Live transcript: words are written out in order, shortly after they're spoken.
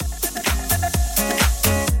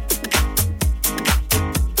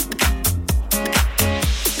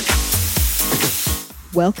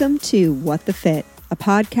Welcome to What the Fit, a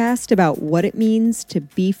podcast about what it means to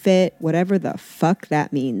be fit, whatever the fuck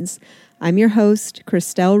that means. I'm your host,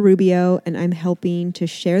 Christelle Rubio, and I'm helping to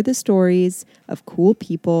share the stories of cool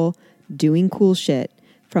people doing cool shit,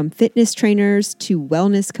 from fitness trainers to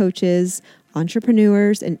wellness coaches,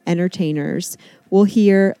 entrepreneurs, and entertainers. We'll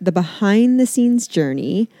hear the behind-the-scenes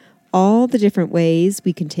journey, all the different ways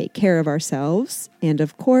we can take care of ourselves, and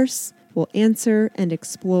of course, we'll answer and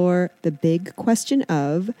explore the big question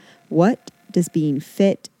of, what does being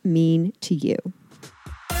fit mean to you?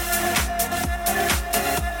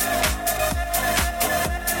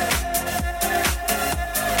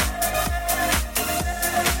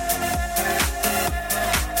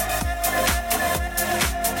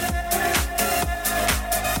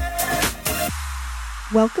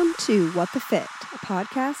 Welcome to What the Fit, a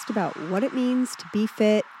podcast about what it means to be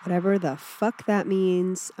fit, whatever the fuck that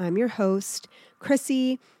means. I'm your host,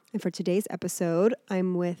 Chrissy, and for today's episode,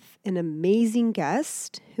 I'm with an amazing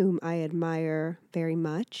guest whom I admire very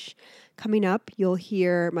much. Coming up, you'll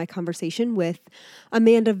hear my conversation with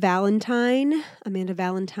Amanda Valentine. Amanda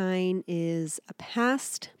Valentine is a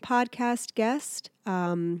past podcast guest.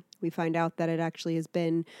 We find out that it actually has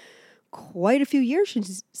been quite a few years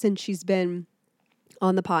since she's been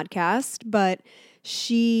on the podcast, but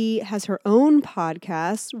she has her own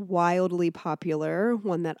podcast, wildly popular,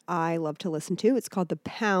 one that I love to listen to. It's called the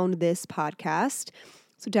Pound This Podcast.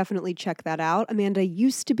 So definitely check that out. Amanda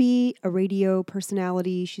used to be a radio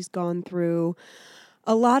personality. She's gone through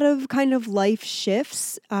a lot of kind of life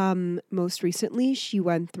shifts. Most recently, she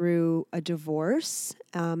went through a divorce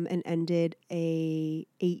and ended a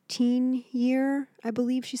 18-year, I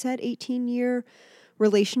believe she said, 18-year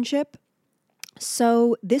relationship.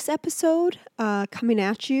 So this episode coming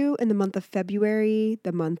at you in the month of February,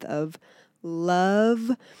 the month of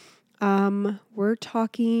love, we're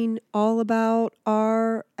talking all about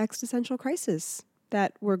our existential crisis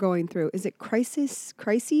that we're going through. Is it crises?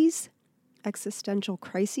 Existential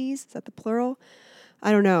crises? Is that the plural?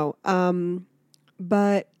 I don't know.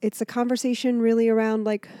 But it's a conversation really around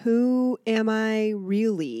like, who am I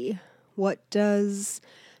really? What does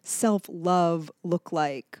self-love look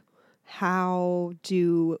like? How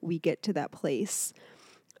do we get to that place?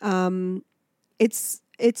 It's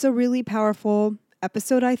a really powerful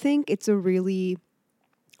episode, I think. It's a really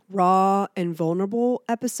raw and vulnerable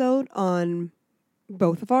episode on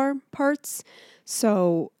both of our parts.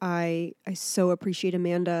 So I so appreciate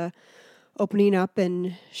Amanda opening up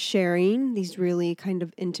and sharing these really kind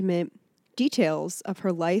of intimate details of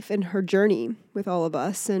her life and her journey with all of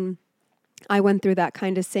us. And I went through that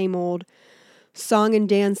kind of same old song and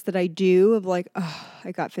dance that I do of like, oh,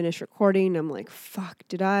 I got finished recording. I'm like, fuck,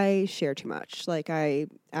 did I share too much? Like I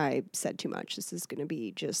said too much. This is going to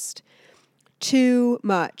be just too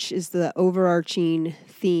much is the overarching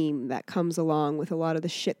theme that comes along with a lot of the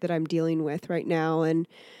shit that I'm dealing with right now. And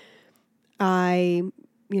I,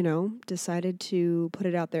 decided to put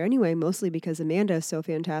it out there anyway, mostly because Amanda is so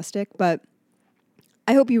fantastic. But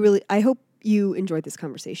I hope you enjoyed this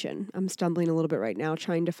conversation. I'm stumbling a little bit right now,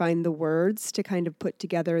 trying to find the words to kind of put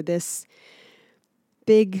together this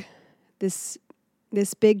big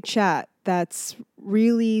chat that's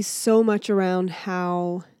really so much around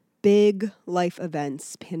how big life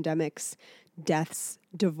events, pandemics, deaths,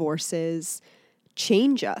 divorces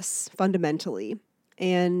change us fundamentally,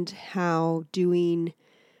 and how doing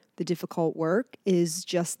the difficult work is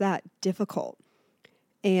just that, difficult.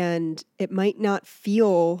 And it might not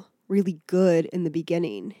feel really good in the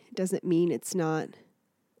beginning. It doesn't mean it's not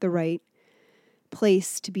the right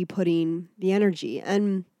place to be putting the energy.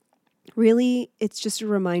 And really, it's just a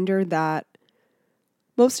reminder that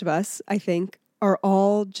most of us, I think, are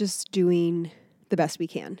all just doing the best we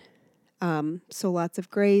can. So lots of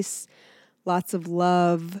grace, lots of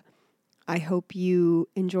love. I hope you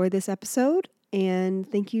enjoy this episode, and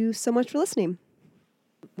thank you so much for listening.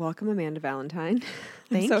 Welcome, Amanda Valentine.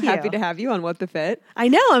 Thank you. I'm so happy to have you on What the Fit. I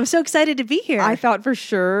know. I'm so excited to be here. I thought for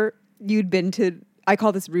sure you'd been to, I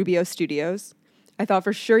call this Rubio Studios. I thought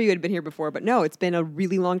for sure you had been here before, but no, it's been a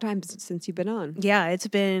really long time since you've been on. Yeah, it's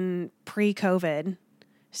been pre-COVID.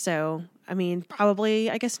 So, probably,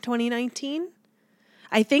 2019.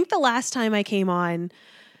 I think the last time I came on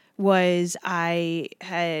was I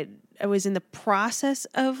was in the process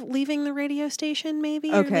of leaving the radio station,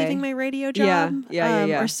 maybe, or leaving my radio job.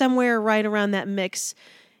 Yeah. Or somewhere right around that mix,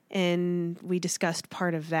 and we discussed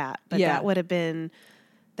part of that. But that would have been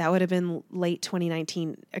late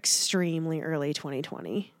 2019, extremely early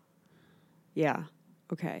 2020. Yeah.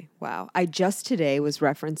 Okay. Wow. I just today was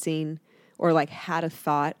referencing or had a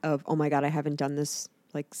thought of, oh my God, I haven't done this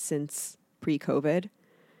since pre-COVID.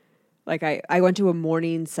 Like I went to a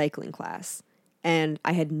morning cycling class, and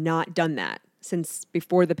I had not done that since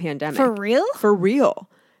before the pandemic. For real? For real.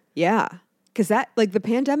 Yeah. Because that, like, the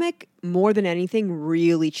pandemic, more than anything,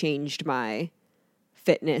 really changed my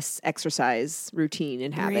fitness, exercise routine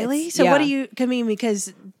and habits. Really? So Yeah. what do you, I mean,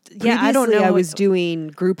 because, yeah, I don't know. Previously, I was doing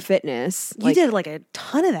group fitness. You did like a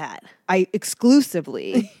ton of that. I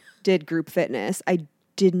exclusively did group fitness. I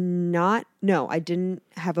didn't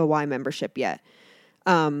have a Y membership yet.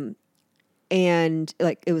 And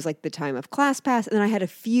like, it was like the time of ClassPass. And then I had a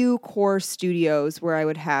few core studios where I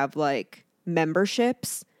would have like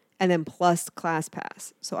memberships and then plus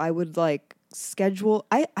ClassPass. So I would like schedule,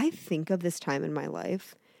 I think of this time in my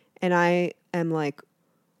life and I am like,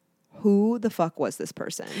 who the fuck was this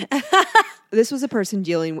person? This was a person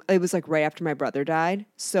it was like right after my brother died.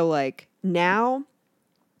 So like now,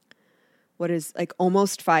 what is like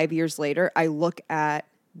almost 5 years later, I look at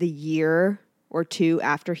the year or two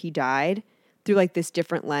after he died through like this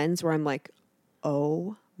different lens where I'm like,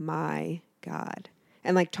 oh my God.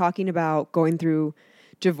 And like talking about going through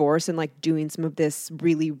divorce and like doing some of this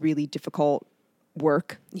really, really difficult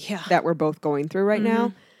work that we're both going through right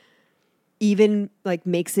now, even like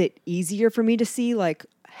makes it easier for me to see like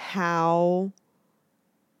how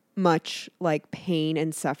much like pain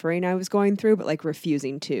and suffering I was going through, but like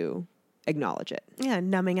refusing to acknowledge it. Yeah,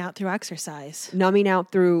 numbing out through exercise. Numbing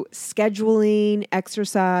out through scheduling,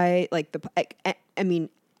 exercise, like I mean,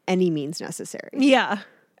 any means necessary. Yeah.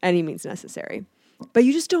 Any means necessary. But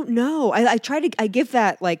you just don't know. I give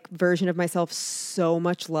that like version of myself so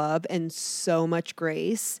much love and so much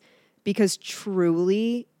grace because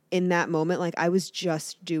truly in that moment, like I was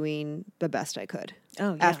just doing the best I could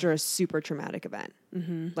after a super traumatic event.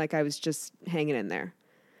 Mm-hmm. Like I was just hanging in there.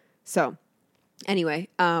 So anyway,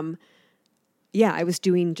 yeah, I was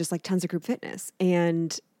doing just like tons of group fitness.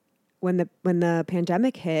 And when the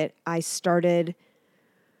pandemic hit, I started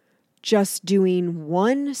just doing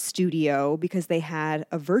one studio because they had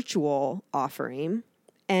a virtual offering,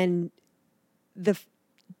 and the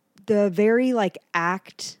very like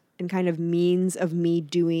act and kind of means of me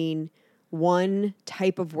doing one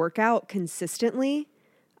type of workout consistently,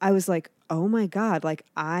 I was like, oh my God, like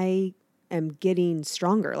I am getting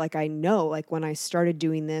stronger. Like I know, like when I started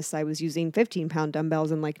doing this, I was using 15-pound dumbbells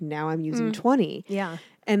and like now I'm using 20. Yeah.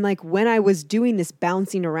 And like when I was doing this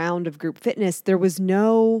bouncing around of group fitness, there was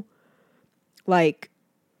no like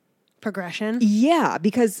progression. Yeah,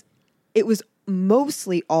 because it was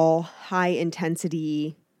mostly all high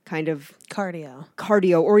intensity kind of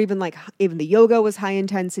cardio, or even the yoga was high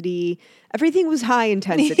intensity. Everything was high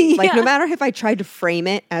intensity. Yeah. Like no matter if I tried to frame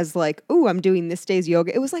it as like, ooh, I'm doing this day's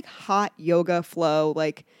yoga, it was like hot yoga flow.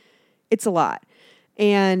 Like it's a lot.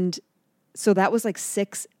 And so that was like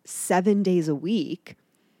 6-7 days a week.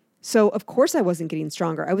 So of course I wasn't getting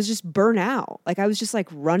stronger. I was just burnt out. Like I was just like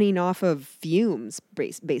running off of fumes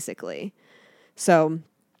basically. So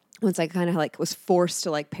once I kind of like was forced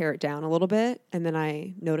to like pare it down a little bit, and then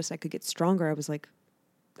I noticed I could get stronger, I was like,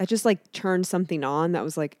 I just like turned something on that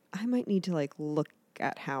was like, I might need to like look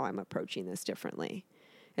at how I'm approaching this differently.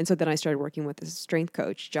 And so then I started working with this strength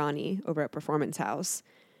coach, Johnny, over at Performance House,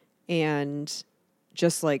 and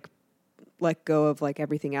just like let go of like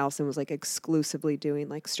everything else and was like exclusively doing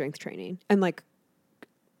like strength training and like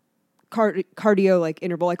cardio, like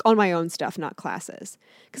interval, like on my own stuff, not classes.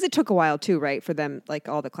 Because it took a while too, right? For them, like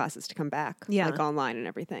all the classes to come back, like online and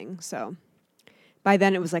everything. So by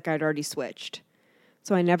then it was like I'd already switched.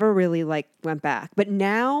 So I never really like went back. But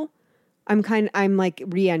now I'm like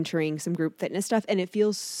re-entering some group fitness stuff, and it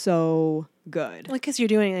feels so good. Like, because you're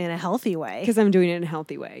doing it in a healthy way. Because I'm doing it in a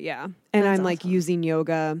healthy way, yeah. And I'm like using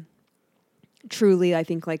yoga truly, I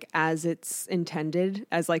think, like as it's intended,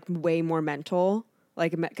 as like way more mental.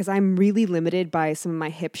 Like, because I'm really limited by some of my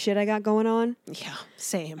hip shit I got going on. Yeah,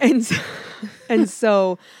 same. And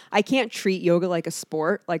so I can't treat yoga like a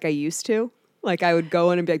sport like I used to. Like I would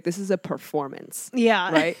go in and be like, this is a performance. Yeah.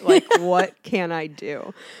 Right? Like, what can I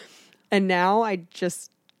do? And now I just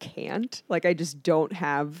can't. Like, I just don't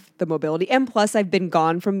have the mobility. And plus, I've been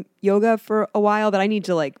gone from yoga for a while, that I need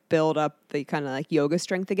to like build up the kind of like yoga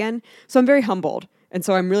strength again. So I'm very humbled. And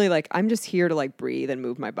so I'm really like, I'm just here to like breathe and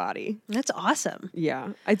move my body. That's awesome.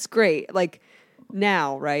 Yeah, it's great. Like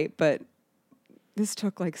now, right? But this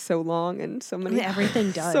took like so long and so many.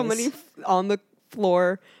 Everything does. So many on the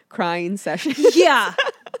floor crying sessions. Yeah.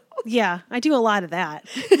 Yeah, I do a lot of that.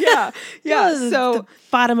 Yeah. Yeah. So the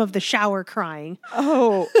bottom of the shower crying.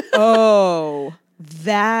 Oh,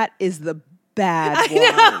 that is the bad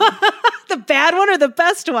one. The bad one or the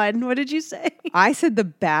best one? What did you say? I said the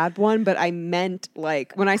bad one, but I meant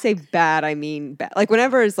like when I say bad, I mean bad. Like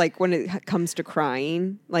whenever it's like when it comes to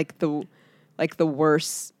crying, like the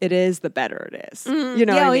worse it is, the better it is. You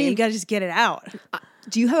know what I mean? You gotta just get it out.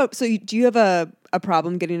 Do you have a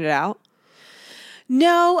problem getting it out?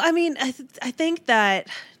 No, I mean, I think that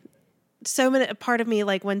a part of me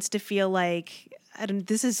like wants to feel like,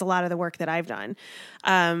 this is a lot of the work that I've done,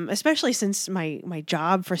 especially since my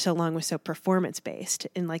job for so long was so performance based,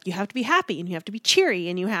 and like you have to be happy and you have to be cheery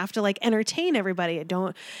and you have to like entertain everybody.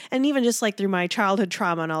 And even just like through my childhood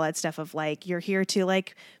trauma and all that stuff of like, you're here to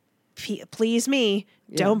like please me,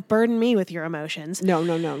 don't burden me with your emotions. No.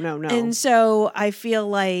 And so I feel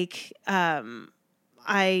like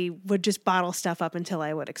I would just bottle stuff up until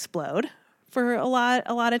I would explode for a lot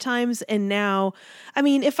of times. And now, I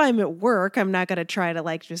mean, if I'm at work, I'm not going to try to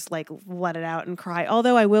like just like let it out and cry.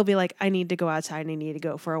 Although I will be like, I need to go outside and I need to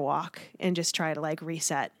go for a walk and just try to like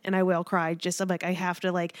reset. And I will cry. I'm like, I have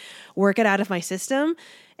to like work it out of my system.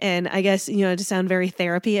 And I guess, to sound very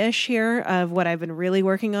therapy-ish here, of what I've been really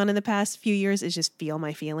working on in the past few years is just feel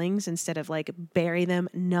my feelings instead of like bury them,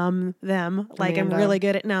 numb them. Like I'm really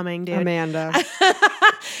good at numbing, dude. Amanda.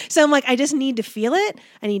 So I'm like, I just need to feel it.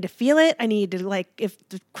 I need to feel it. I need to like, if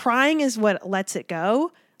the crying is what lets it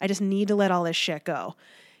go, I just need to let all this shit go.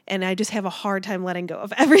 And I just have a hard time letting go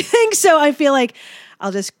of everything. So I feel like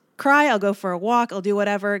I'll just cry. I'll go for a walk. I'll do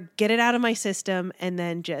whatever, get it out of my system, and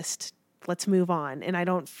then just let's move on. And I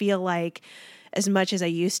don't feel like as much as I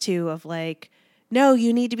used to of like, no,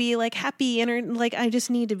 you need to be like happy and like, I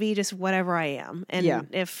just need to be just whatever I am. And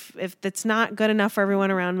if that's not good enough for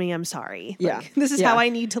everyone around me, I'm sorry. Like, this is how I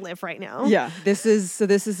need to live right now. Yeah. This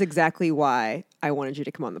is exactly why I wanted you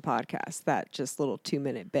to come on the podcast. That just little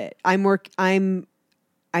 2-minute bit. I'm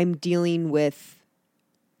dealing with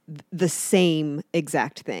the same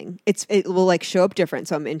exact thing. It will like show up different.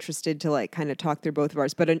 So I'm interested to like kind of talk through both of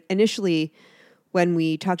ours. But initially, when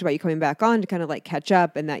we talked about you coming back on to kind of like catch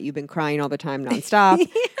up and that you've been crying all the time nonstop. And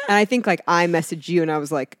I think like I messaged you and I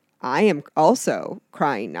was like, I am also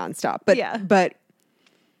crying nonstop. But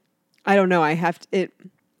I don't know. I have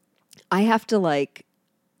to like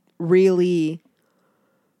really,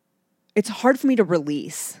 it's hard for me to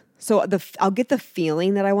release. So I'll get the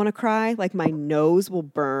feeling that I want to cry, like my nose will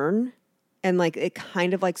burn and like it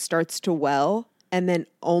kind of like starts to well, and then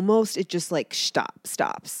almost it just like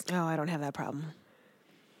stops. Oh, I don't have that problem.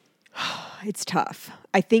 It's tough.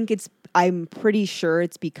 I'm pretty sure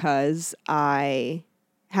it's because I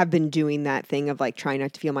have been doing that thing of like trying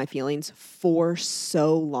not to feel my feelings for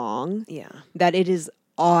so long that it is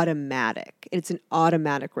automatic. It's an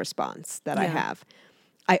automatic response that I have.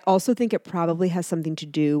 I also think it probably has something to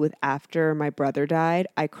do with after my brother died,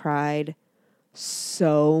 I cried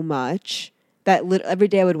so much that every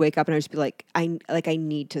day I would wake up and I'd just be like, I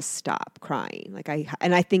need to stop crying.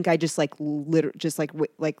 I think I just like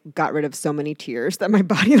got rid of so many tears that my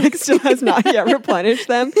body like still has not yet replenished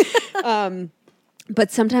them.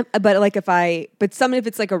 But if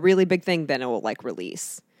it's like a really big thing, then it will like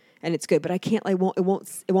release. And it's good, but I can't. It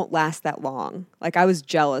won't last that long. Like I was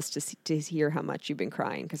jealous to hear how much you've been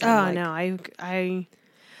crying because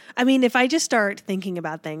I mean, if I just start thinking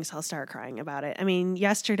about things, I'll start crying about it. I mean,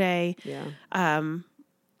 yesterday, I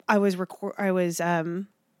was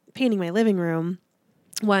painting my living room.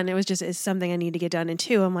 One, it was just is something I need to get done, and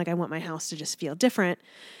two, I'm like, I want my house to just feel different.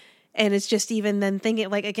 And it's just even then thinking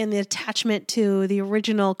like, again, the attachment to the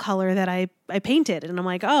original color that I painted. And I'm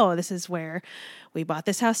like, oh, this is where we bought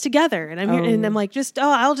this house together. And I'm like,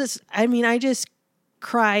 I just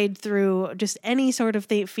cried through just any sort of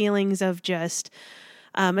feelings of just,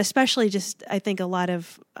 especially just, I think a lot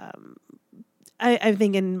of, I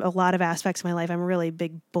think in a lot of aspects of my life, I'm a really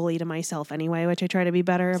big bully to myself anyway, which I try to be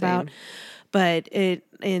better about. But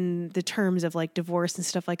in the terms of like divorce and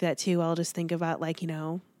stuff like that too, I'll just think about like,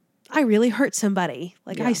 I really hurt somebody.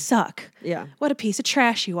 Like I suck. Yeah. What a piece of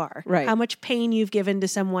trash you are. Right. How much pain you've given to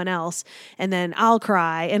someone else. And then I'll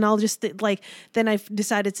cry and I'll just then I've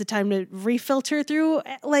decided it's the time to refilter through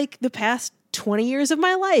like the past 20 years of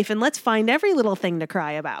my life and let's find every little thing to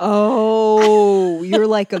cry about. Oh, you're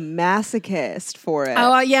like a masochist for it.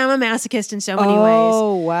 Oh, yeah. I'm a masochist in so many ways.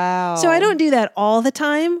 Oh, wow. So I don't do that all the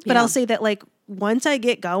time, but I'll say that like, once I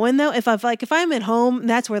get going though, if I'm at home,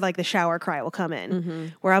 that's where like the shower cry will come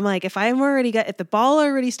in, where I'm like, if the ball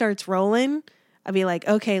already starts rolling, I'll be like,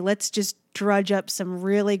 okay, let's just drudge up some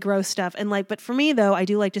really gross stuff. And like, but for me though, I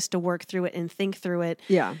do like just to work through it and think through it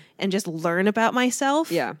and just learn about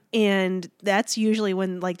myself. Yeah. And that's usually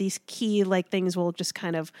when like these key like things will just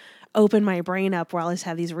kind of open my brain up where I'll just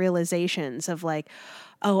have these realizations of like,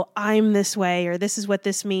 oh, I'm this way, or this is what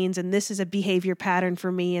this means, and this is a behavior pattern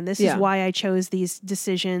for me, and this is why I chose these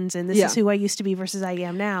decisions, and this is who I used to be versus I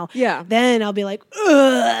am now. Yeah. Then I'll be like,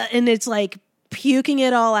 ugh, and it's like puking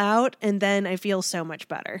it all out, and then I feel so much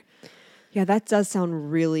better. Yeah, that does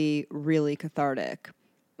sound really, really cathartic.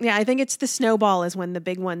 Yeah, I think it's the snowball is when the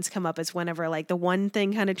big ones come up. Is whenever like the one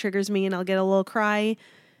thing kind of triggers me and I'll get a little cry.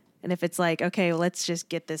 And if it's like, okay, well, let's just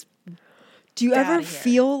get this. Do you ever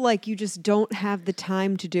feel like you just don't have the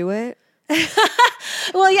time to do it?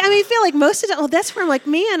 Well, yeah, I mean, I feel like most of the time, well, that's where I'm like,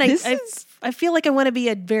 man, I feel like I want to be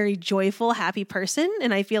a very joyful, happy person.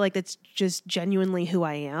 And I feel like that's just genuinely who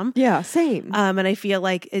I am. Yeah, same. And I feel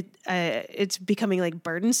like it's becoming like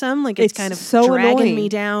burdensome. Like it's kind of so dragging annoying. me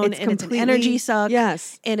down, and it's an energy suck.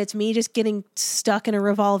 Yes. And it's me just getting stuck in a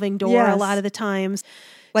revolving door a lot of the times.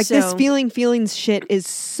 Like this feelings shit is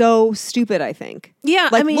so stupid, I think. Yeah,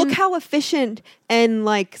 like I mean, look how efficient and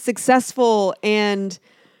like successful and,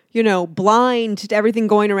 you know, blind to everything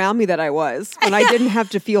going around me that I was when I didn't have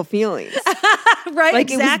to feel feelings. Right, like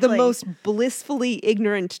exactly. it was the most blissfully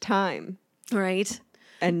ignorant time. Right.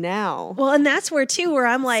 And now. Well, and that's where too, where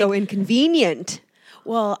I'm like. So inconvenient.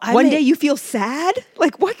 Well, one day you feel sad?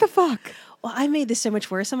 Like what the fuck? Well, I made this so much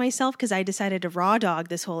worse on myself because I decided to raw dog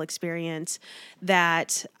this whole experience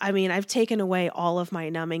that, I mean, I've taken away all of my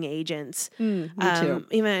numbing agents. Me too.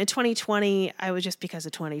 Even in 2020, I was just because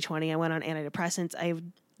of 2020, I went on antidepressants. I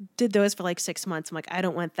did those for like 6 months. I'm like, I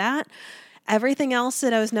don't want that. Everything else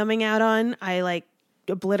that I was numbing out on, I like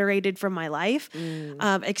obliterated from my life.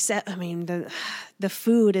 Except, I mean, the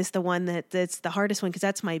food is the one that's the hardest one because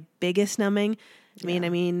that's my biggest numbing. I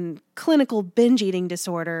mean, clinical binge eating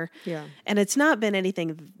disorder. Yeah. And it's not been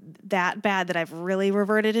anything that bad that I've really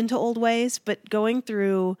reverted into old ways, but going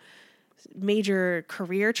through major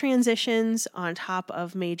career transitions on top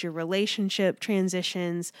of major relationship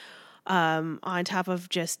transitions, on top of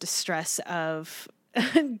just the stress of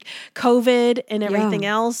COVID and everything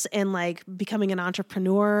else, and like becoming an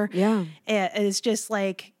entrepreneur. Yeah. It's just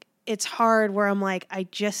like, it's hard where I'm like, I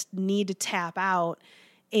just need to tap out.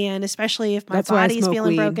 And especially if my body's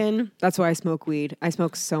feeling broken. That's why I smoke weed. I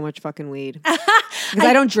smoke so much fucking weed. Because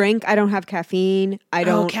I don't drink. I don't have caffeine. I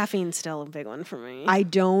don't. Oh, caffeine's still a big one for me. I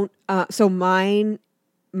don't. So my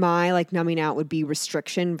like numbing out would be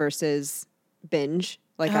restriction versus binge.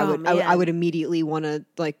 Like I would immediately want to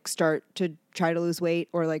like start to try to lose weight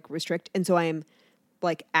or like restrict. And so I am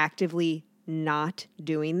like actively not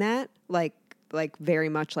doing that. Like very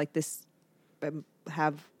much like this.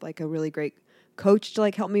 Have like a really great coach to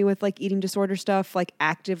like help me with like eating disorder stuff, like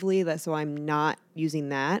actively. So I'm not using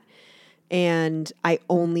that. And I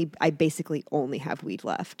basically only have weed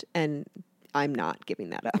left, and I'm not giving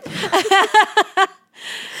that up.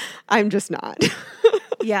 I'm just not.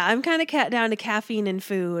 Yeah, I'm kind of down to caffeine and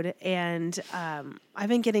food. And I've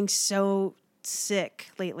been getting so sick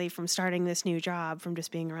lately from starting this new job, from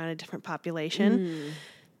just being around a different population,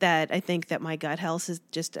 that I think that my gut health is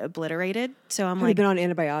just obliterated. So I'm Have you been on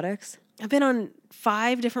antibiotics? I've been on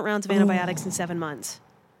 5 different rounds of antibiotics in 7 months.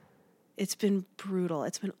 It's been brutal.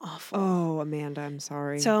 It's been awful. Oh, Amanda, I'm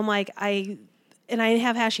sorry. So I'm like, I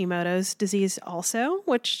have Hashimoto's disease also,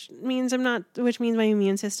 which means my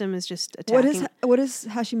immune system is just attacking. What is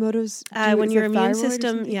Hashimoto's? When your immune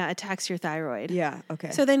system, attacks your thyroid. Yeah.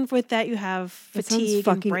 Okay. So then with that, you have fatigue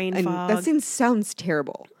and brain fog. That sounds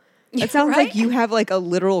terrible. That sounds like you have like a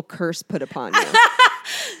literal curse put upon you.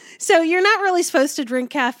 So you're not really supposed to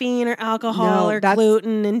drink caffeine or alcohol or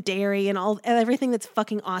gluten and dairy and everything that's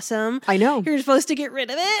fucking awesome. I know. You're supposed to get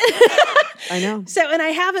rid of it. I know. So, and I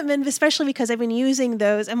haven't been, especially because I've been using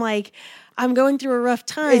those. I'm like, I'm going through a rough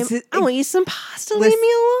time. I want to eat some pasta. Leave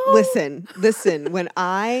me alone. Listen. When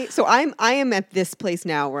I am at this place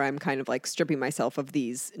now where I'm kind of like stripping myself of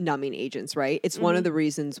these numbing agents, right? It's one of the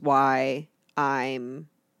reasons why I'm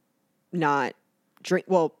not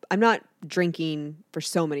I'm not drinking for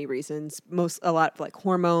so many reasons. A lot of like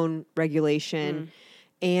hormone regulation.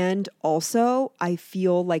 And also I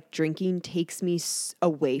feel like drinking takes me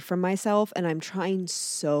away from myself, and I'm trying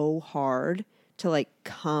so hard to like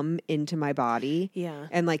come into my body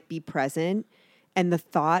and like be present. And the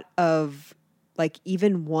thought of like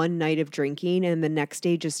even one night of drinking and the next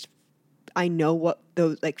day just, I know what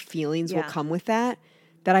those like feelings will come with that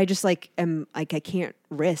I just like am like, I can't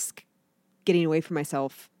risk getting away from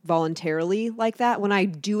myself voluntarily like that when I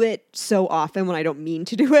do it so often when I don't mean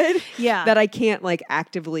to do it. Yeah. That I can't like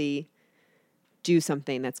actively do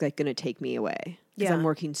something that's like going to take me away. Because I'm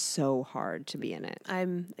working so hard to be in it.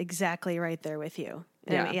 I'm exactly right there with you.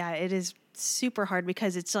 And it is super hard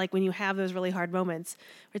because it's like when you have those really hard moments,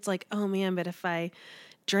 it's like, oh man, but if I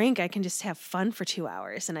drink, I can just have fun for 2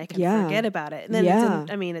 hours and I can Yeah. forget about it. And then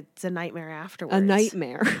it's a nightmare afterwards. A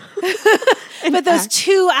nightmare. But those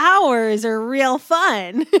 2 hours are real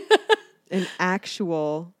fun. An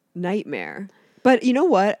actual nightmare. But you know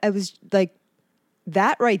what? I was like,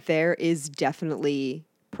 that right there is definitely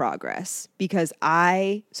progress, because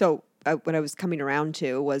what I was coming around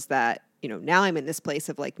to was that, you know, now I'm in this place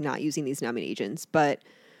of like not using these numbing agents, but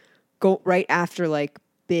go right after like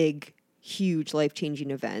big, huge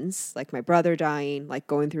life-changing events, like my brother dying, like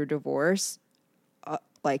going through a divorce,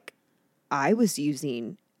 like I was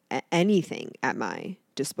using anything at my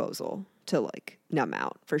disposal to like numb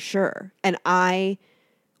out for sure. And I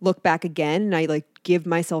look back again and I like give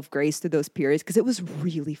myself grace through those periods, because it was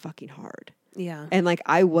really fucking hard. Yeah. And like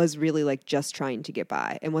I was really like just trying to get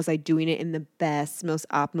by. And was I doing it in the best, most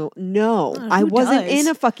optimal? No, I wasn't in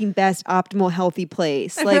a fucking best, optimal, healthy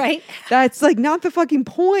place. Like Right. That's like not the fucking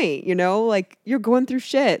point, you know? Like you're going through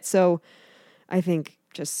shit. So I think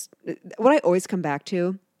just what I always come back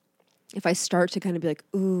to, if I start to kind of be like,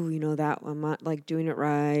 ooh, you know, that I'm not like doing it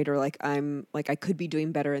right, or like I'm like I could be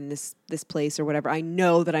doing better in this place or whatever. I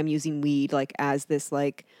know that I'm using weed like as this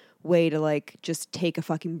like way to like just take a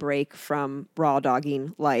fucking break from raw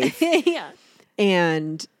dogging life. Yeah.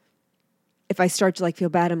 And if I start to like feel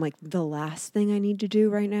bad, I'm like, the last thing I need to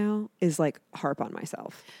do right now is like harp on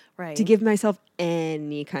myself. Right. To give myself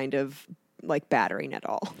any kind of like battering at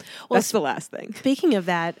all. Well, that's the last thing. Speaking of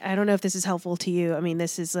that, I don't know if this is helpful to you. I mean,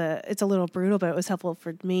 it's a little brutal, but it was helpful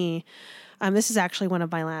for me. This is actually one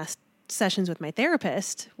of my last sessions with my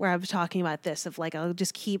therapist, where I was talking about this of like, I'll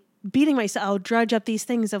just keep beating myself. I'll drudge up these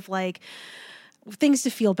things of like things to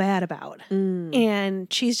feel bad about.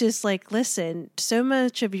 And she's just like, listen, so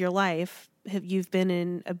much of your life you've been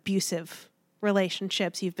in abusive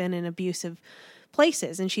relationships. You've been in abusive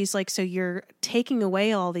places. And she's like, so you're taking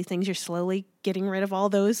away all these things. You're slowly getting rid of all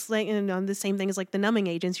those, like, and on the same thing as like the numbing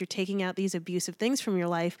agents, you're taking out these abusive things from your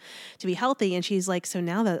life to be healthy. And she's like, so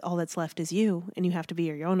now that all that's left is you, and you have to be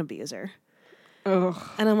your own abuser. Ugh.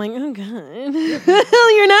 And I'm like, oh God,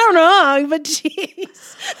 you're not wrong, but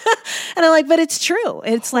jeez. And I'm like, but it's true.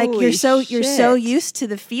 It's like, you're so used to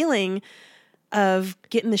the feeling of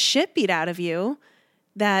getting the shit beat out of you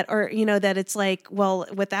that, or, you know, that it's like, well,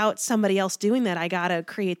 without somebody else doing that, I got to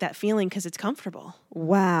create that feeling because it's comfortable.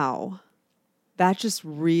 Wow. That just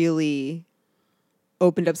really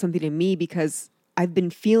opened up something in me, because I've been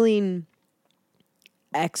feeling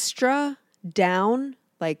extra down.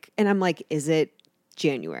 Like, and I'm like, is it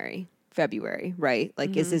January, February, right?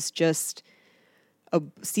 Like, is this just a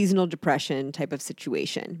seasonal depression type of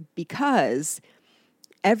situation? Because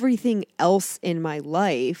everything else in my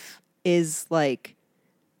life is like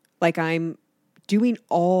I'm doing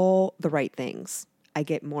all the right things. I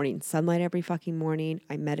get morning sunlight every fucking morning.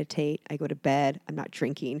 I meditate. I go to bed. I'm not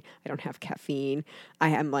drinking. I don't have caffeine. I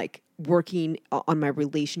am like working on my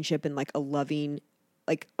relationship in like a loving,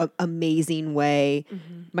 like amazing way.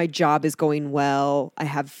 My job is going well. I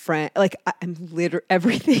have friends. Like I'm literally,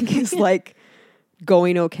 everything is like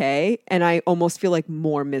going okay. And I almost feel like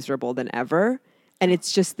more miserable than ever. And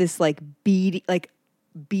it's just this like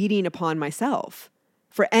beating upon myself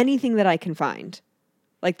for anything that I can find.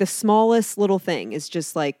 Like the smallest little thing is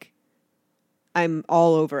just like, I'm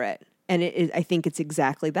all over it. And I think it's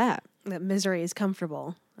exactly that. That misery is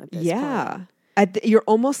comfortable at this point. You're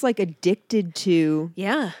almost like addicted to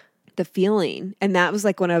the feeling. And that was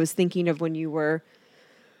like when I was thinking of when you were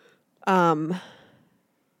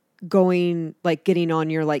getting on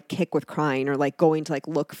your like kick with crying, or like going to like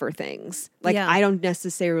look for things. Like I don't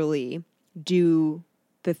necessarily do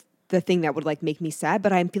the thing that would like make me sad,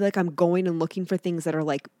 but I feel like I'm going and looking for things that are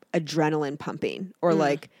like adrenaline pumping, or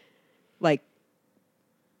like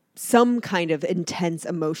some kind of intense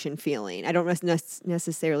emotion feeling. I don't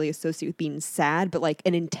necessarily associate with being sad, but like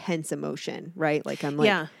an intense emotion, right? Like I'm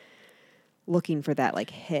like looking for that like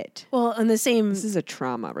hit. Well, and this is a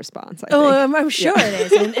trauma response, I think. think. I'm sure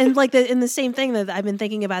it is. And like in the same thing that I've been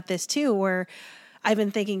thinking about this too, where I've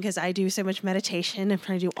been thinking, because I do so much meditation, I'm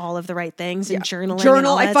trying to do all of the right things and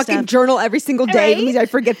journaling. I fucking journal every single day. Right? I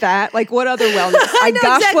forget that. Like, what other wellness? I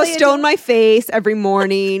Goshua Stone my face every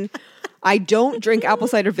morning. I don't drink apple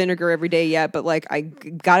cider vinegar every day yet, but like I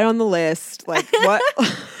got it on the list. Like what?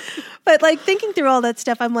 But like thinking through all that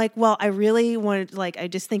stuff, I'm like, well, I really want, like, I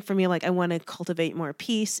just think for me, like, I want to cultivate more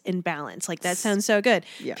peace and balance. Like, that sounds so good.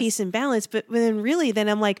 Yes. Peace and balance. But then really, then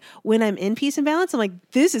I'm like, when I'm in peace and balance, I'm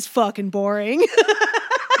like, this is fucking boring.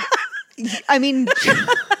 I mean,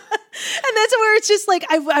 And that's where it's just like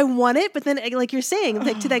I want it, but then like you're saying,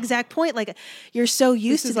 like to the exact point, like you're so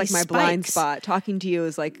used This to is these like my blind spikes. spot. Talking to you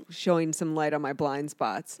is like showing some light on my blind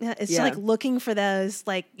spots. Yeah, it's like looking for those,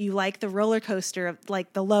 like you like the roller coaster of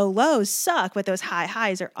like the low lows suck, but those high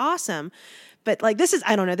highs are awesome. But like this is,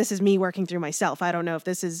 I don't know, this is me working through myself. I don't know if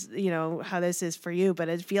this is, how this is for you, but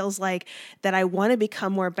it feels like that I want to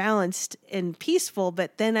become more balanced and peaceful,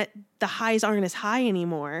 but then the highs aren't as high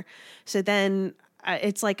anymore. So then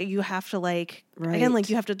it's like you have to like, again,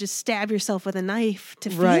 like you have to just stab yourself with a knife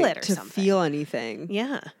to feel it or to something. feel anything.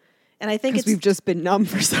 Yeah. And I think Because we've just been numb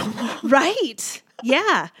for so long. Right.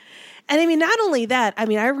 Yeah. And I mean, not only that, I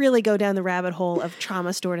mean, I really go down the rabbit hole of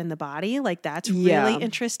trauma stored in the body. Like that's really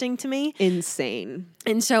interesting to me. Insane.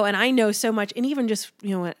 And so, and I know so much, and even just,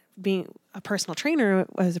 being a personal trainer,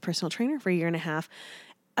 I was a personal trainer for a year and a half.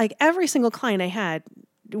 Like every single client I had,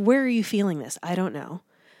 where are you feeling this? I don't know.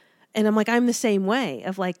 And I'm like, I'm the same way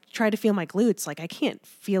of like, try to feel my glutes. Like I can't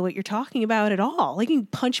feel what you're talking about at all. Like you can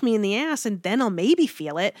punch me in the ass and then I'll maybe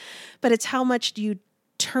feel it. But it's how much do you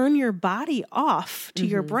turn your body off to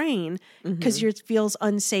your brain because it feels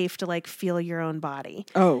unsafe to like feel your own body.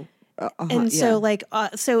 Oh, and so like,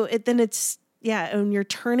 then it's, and you're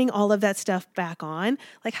turning all of that stuff back on.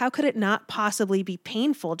 Like, how could it not possibly be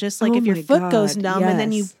painful? Just like if your foot goes numb and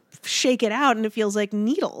then you shake it out and it feels like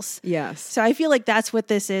needles. Yes. So I feel like that's what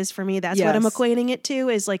this is for me. That's what I'm equating it to,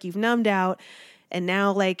 is like you've numbed out. And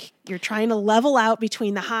now, like, you're trying to level out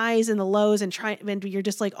between the highs and the lows, and you're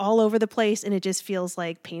just like all over the place, and it just feels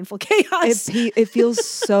like painful chaos. It feels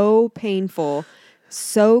so painful,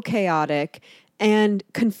 so chaotic, and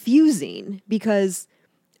confusing. Because,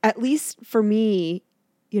 at least for me,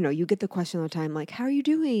 you get the question all the time, like, "How are you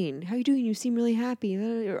doing? How are you doing? You seem really happy."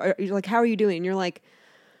 Or you're like, "How are you doing?" And you're like,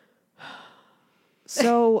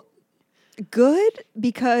 "So good,"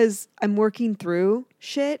 because I'm working through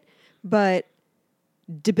shit, but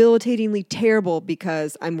debilitatingly terrible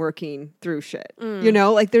because I'm working through shit.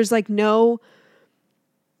 Like there's like no,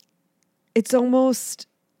 it's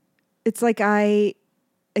like coming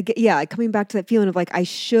back to that feeling of like I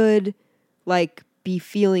should like be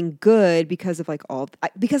feeling good because of like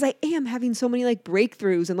because I am having so many like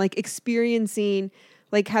breakthroughs and like experiencing,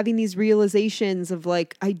 like having these realizations of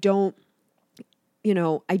like I don't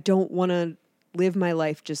want to live my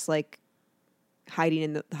life just like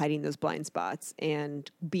hiding those blind spots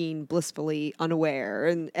and being blissfully unaware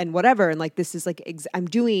and whatever. And like, this is like, I'm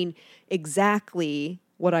doing exactly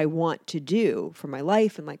what I want to do for my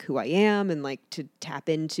life and like who I am and like to tap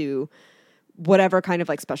into whatever kind of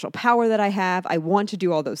like special power that I have. I want to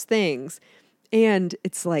do all those things. And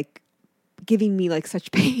it's like giving me like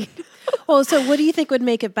such pain. Well, so what do you think would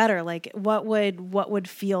make it better? Like what would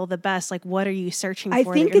feel the best? Like what are you searching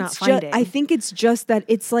for that you're not finding? I think it's just that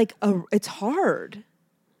it's like it's hard.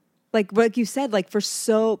 Like you said, like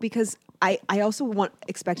because I also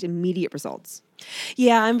expect immediate results.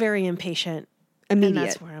 Yeah, I'm very impatient. Immediate. And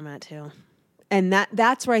that's where I'm at too. And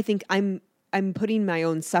that's where I think I'm putting my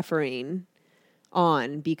own suffering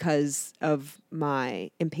on because of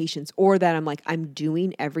my impatience, or that I'm like, I'm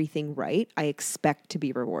doing everything right. I expect to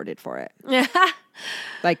be rewarded for it.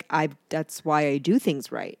 Like that's why I do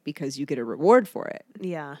things right, because you get a reward for it.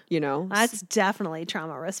 Yeah. That's definitely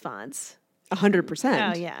trauma response.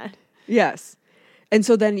 100%. Oh yeah. Yes. And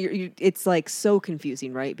so then it's like so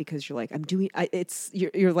confusing, right? Because you're like,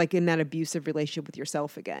 you're like in that abusive relationship with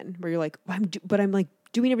yourself again, where you're like, but I'm like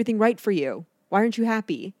doing everything right for you. Why aren't you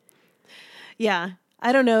happy? Yeah.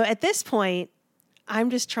 I don't know. At this point,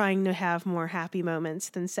 I'm just trying to have more happy moments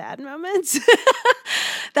than sad moments.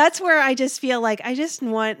 That's where I just feel like I just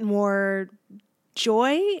want more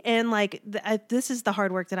joy. And like, this is the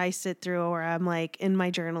hard work that I sit through, where I'm like in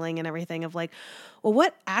my journaling and everything of like, well,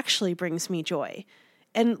 what actually brings me joy?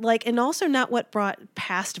 And like, and also not what brought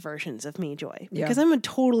past versions of me joy, because I'm a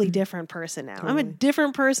totally different person now. Totally. I'm a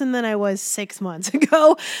different person than I was 6 months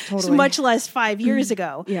ago, much less 5 years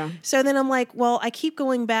ago. Yeah. So then I'm like, well, I keep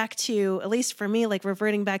going back to, at least for me, like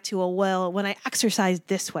reverting back to, when I exercised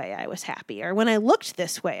this way, I was happy. Or when I looked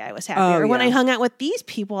this way, I was happy. Or when I hung out with these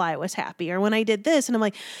people, I was happy. Or when I did this. And I'm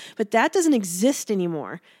like, but that doesn't exist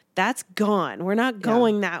anymore. That's gone. We're not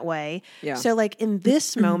going that way. Yeah. So like in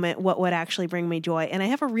this moment, what would actually bring me joy? And I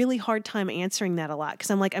have a really hard time answering that a lot,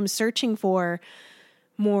 because I'm like, I'm searching for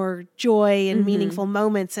more joy and meaningful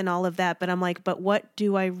moments and all of that. But I'm like, but what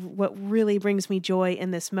really brings me joy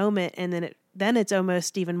in this moment? And then it's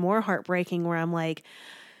almost even more heartbreaking, where I'm like,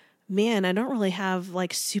 man, I don't really have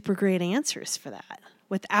like super great answers for that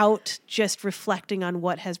without just reflecting on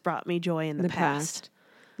what has brought me joy in the past.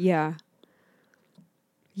 Yeah.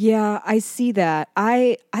 Yeah, I see that.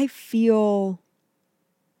 I feel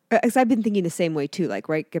because I've been thinking the same way too. Like,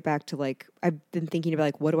 right, get back to like, I've been thinking about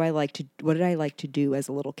like, what did I like to do as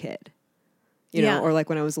a little kid? You know, or like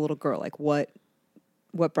when I was a little girl, like what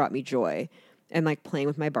brought me joy? And like playing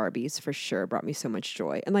with my Barbies for sure brought me so much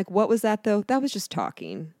joy. And like, what was that though? That was just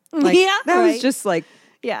talking. Like, that was just like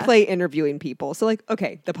play interviewing people. So like,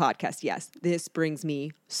 okay, the podcast, yes, this brings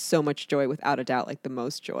me so much joy, without a doubt, like the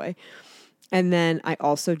most joy. And then I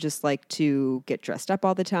also just like to get dressed up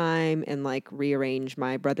all the time and like rearrange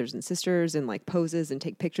my brothers and sisters in like poses and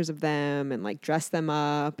take pictures of them and like dress them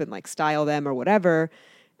up and like style them or whatever.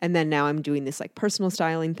 And then now I'm doing this like personal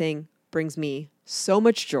styling thing, brings me so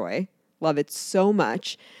much joy. Love it so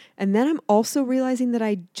much. And then I'm also realizing that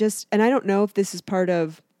and I don't know if this is part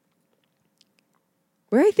of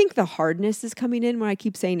where I think the hardness is coming in when I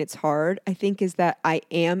keep saying it's hard, I think is that I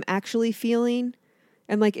am actually feeling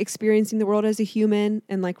and like experiencing the world as a human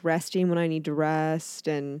and like resting when I need to rest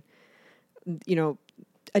and, you know,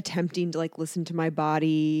 attempting to like listen to my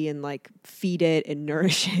body and like feed it and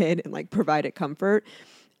nourish it and like provide it comfort.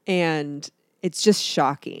 And it's just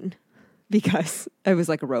shocking because I was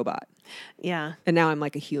like a robot. Yeah. And now I'm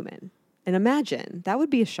like a human. And imagine that would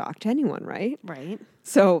be a shock to anyone, right? Right.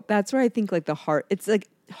 So that's where I think like it's like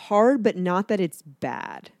hard, but not that it's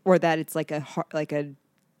bad or that it's like I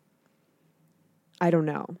don't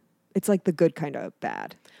know. It's like the good kind of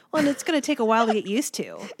bad. Well, and it's going to take a while to get used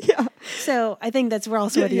to. Yeah. So I think that's where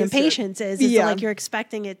also where the impatience is. That, like you're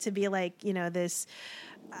expecting it to be like, you know, this,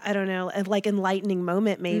 I don't know, like enlightening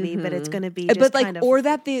moment maybe, but it's going to be just but like, kind of... or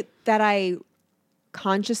that I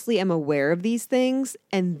consciously am aware of these things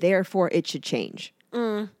and therefore it should change.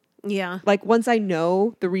 Yeah. Like once I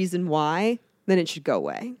know the reason why, then it should go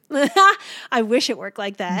away. I wish it worked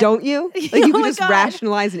like that. Don't you? Like you could just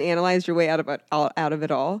rationalize and analyze your way out of it all.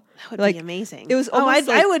 That would like, be amazing. It was almost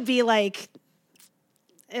I would be like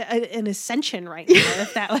an ascension right now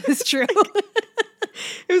if that was true.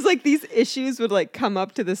 It was like these issues would like come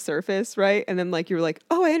up to the surface, right? And then like you were like,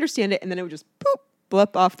 oh, I understand it. And then it would just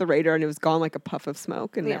blip off the radar and it was gone like a puff of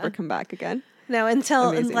smoke and never come back again. No,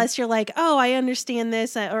 unless you're like, oh, I understand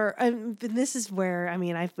this, or this is where, I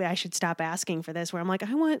mean, I should stop asking for this, where I'm like,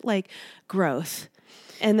 I want like growth.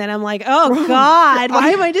 And then I'm like, oh God,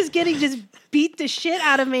 why am I just beat the shit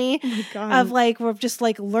out of me of like, we're just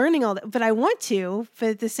like learning all that. But I want to, but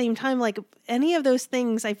at the same time, like any of those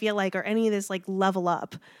things I feel like, or any of this like level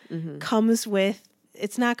up comes with,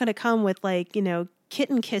 it's not going to come with like, you know,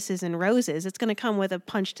 kitten kisses and roses. It's going to come with a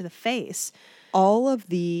punch to the face. All of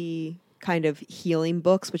the kind of healing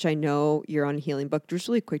books, which I know you're on a healing book, just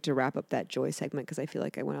really quick to wrap up that joy segment because I feel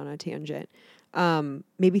like I went on a tangent.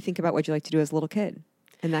 Maybe think about what you like to do as a little kid.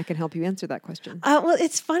 And that can help you answer that question. Well,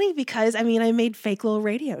 it's funny because, I mean, I made fake little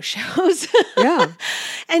radio shows. Yeah.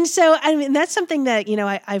 And so, I mean, that's something that, you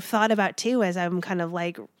know, I've thought about too as I'm kind of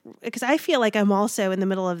like, because I feel like I'm also in the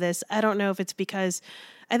middle of this. I don't know if it's because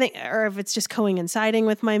I think, or if it's just coinciding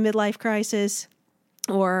with my midlife crisis,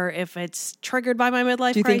 or if it's triggered by my midlife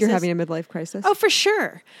crisis. Do you think you're having a midlife crisis? Oh, for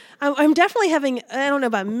sure. I'm definitely having, I don't know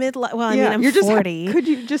about midlife. Well, I mean, I'm 40. Could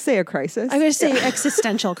you just say a crisis? I'm going to say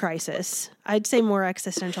existential crisis. I'd say more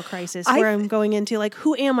existential crisis where I'm going into like,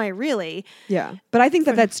 who am I really? Yeah. But I think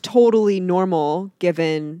that's totally normal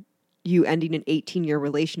given you ending an 18-year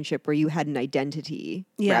relationship where you had an identity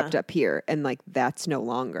wrapped up here and like that's no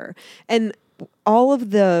longer. And all of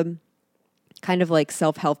the kind of like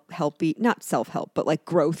self-helpy, not self-help, but like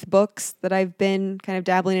growth books that I've been kind of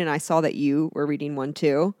dabbling in. I saw that you were reading one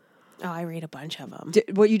too. Oh, I read a bunch of them.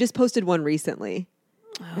 You just posted one recently.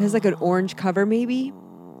 It has like an orange cover maybe.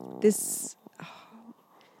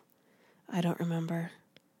 I don't remember.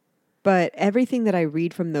 But everything that I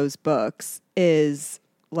read from those books is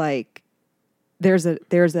like, there's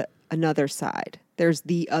another side. There's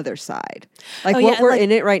the other side. Like we're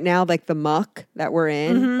in it right now, like the muck that we're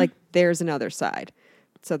in, like there's another side.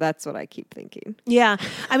 So that's what I keep thinking. Yeah.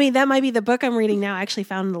 I mean, that might be the book I'm reading now. I actually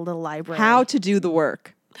found in the little library. How to Do the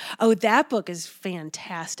Work. Oh, that book is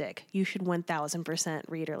fantastic. You should 1000%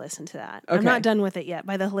 read or listen to that. Okay. I'm not done with it yet.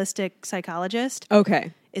 By the Holistic Psychologist.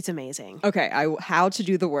 Okay. It's amazing. Okay. How to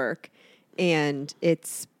Do the Work. And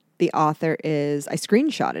the author is, I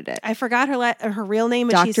screenshotted it. I forgot her real name.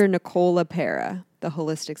 Dr. Nicole LePera, the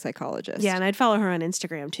holistic psychologist. Yeah, and I'd follow her on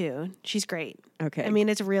Instagram too. She's great. Okay. I mean,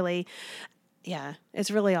 it's really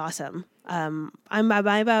awesome. I'm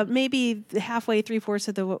about maybe halfway, 3/4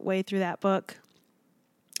 of the way through that book.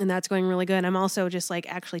 And that's going really good. I'm also just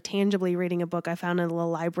like actually tangibly reading a book I found in a little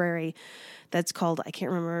library that's called, I can't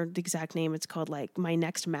remember the exact name. It's called like My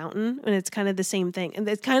Next Mountain. And it's kind of the same thing. And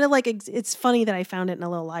it's kind of like, it's funny that I found it in a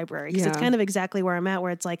little library because it's kind of exactly where I'm at,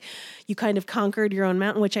 where it's like you kind of conquered your own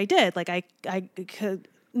mountain, which I did. Like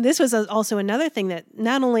this was also another thing that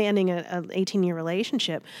not only ending an 18-year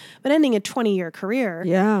relationship, but ending a 20-year career.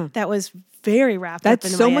 Yeah. That was very wrapped That's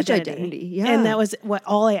up in so my much identity. Yeah. And that was what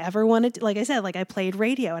all I ever wanted. Like I said, like I played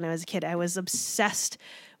radio when I was a kid. I was obsessed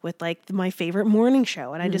with like my favorite morning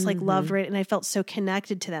show, and I just like loved it, and I felt so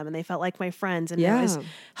connected to them, and they felt like my friends, and it was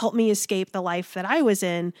helped me escape the life that I was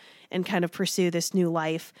in and kind of pursue this new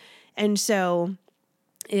life. And so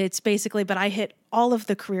it's basically, but I hit all of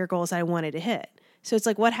the career goals I wanted to hit. So it's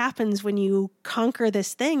like, what happens when you conquer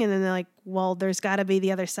this thing? And then they're like, well, there's got to be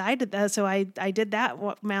the other side to that. So I did that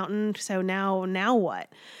mountain. So now what?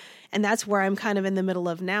 And that's where I'm kind of in the middle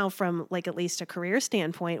of now, from like at least a career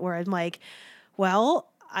standpoint, where I'm like, well,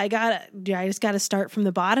 I just got to start from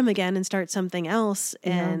the bottom again and start something else.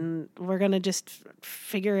 And we're going to just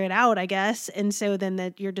figure it out, I guess. And so then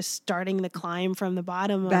that you're just starting the climb from the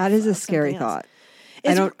bottom. That is a scary thought.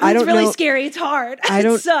 It's really scary. It's hard.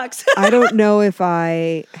 It sucks. I don't know if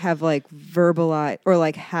I have like verbalized or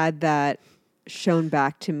like had that shown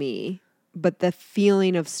back to me, but the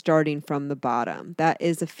feeling of starting from the bottom, that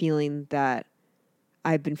is a feeling that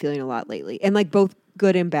I've been feeling a lot lately. And like both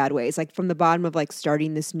good and bad ways, like from the bottom of like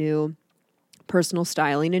starting this new personal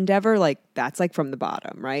styling endeavor, like that's like from the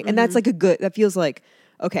bottom, right? And that's like that feels like,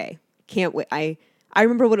 okay, can't wait. I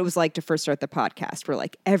remember what it was like to first start the podcast, where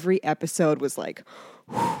like every episode was like,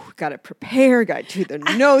 got to prepare, got to do the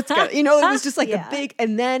notes, it was just like a big,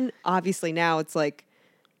 and then obviously now it's like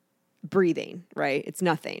breathing, right? It's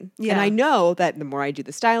nothing. Yeah. And I know that the more I do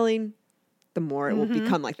the styling, the more it will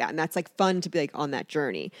become like that. And that's like fun to be like on that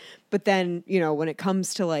journey. But then, when it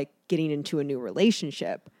comes to like getting into a new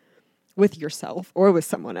relationship with yourself or with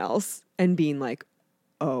someone else and being like,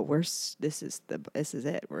 oh, this is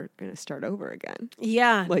it. We're going to start over again.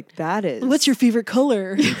 Yeah. Like that is. What's your favorite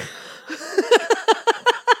color?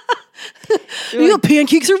 You're a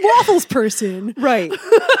pancakes or waffles person. Right.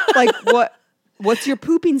 Like what's your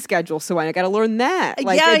pooping schedule? So I got to learn that.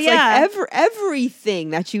 Like it's like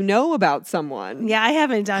everything that you know about someone. Yeah, I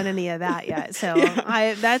haven't done any of that yet. So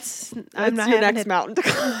that's your next mountain to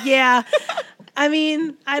climb. Yeah. I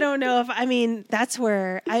mean, I don't know that's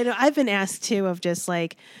where I've been asked too of just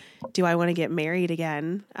like, do I want to get married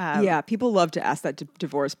again? People love to ask that to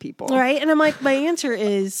divorced people. Right. And I'm like, my answer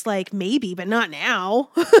is like, maybe, but not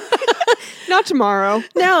now. Not tomorrow.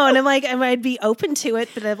 No. And I'm like, I'd be open to it,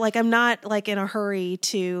 but I'm not like in a hurry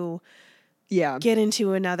to get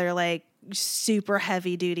into another like super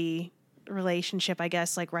heavy duty relationship, I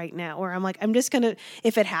guess, like right now, where I'm like, I'm just gonna,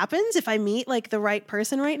 if it happens, if I meet like the right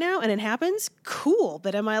person right now and it happens, cool.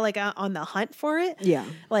 But am I like on the hunt for it? Yeah.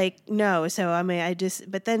 Like, no. So I mean,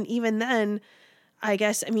 but then even then, I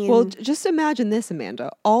guess, well, just imagine this,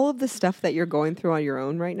 Amanda, all of the stuff that you're going through on your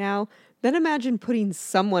own right now, then imagine putting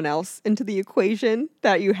someone else into the equation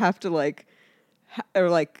that you have to like,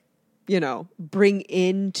 bring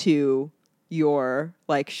into your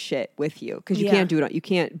like shit with you, because you can't do it. You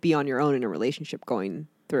can't be on your own in a relationship going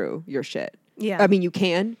through your shit. Yeah, I mean you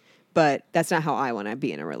can, but that's not how I want to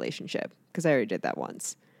be in a relationship, because I already did that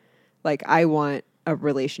once. Like I want a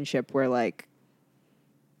relationship where like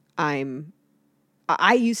I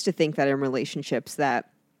used to think that in relationships that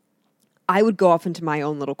I would go off into my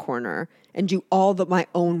own little corner and do all my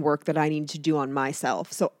own work that I need to do on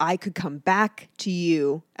myself, so I could come back to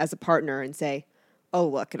you as a partner and say, oh,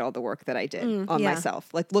 look at all the work that I did on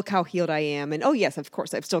myself. Like, look how healed I am. And, oh, yes, of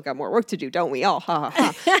course, I've still got more work to do, don't we all? Ha,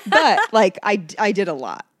 ha, ha. But, like, I did a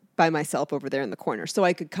lot by myself over there in the corner, so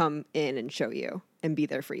I could come in and show you and be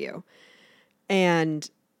there for you. And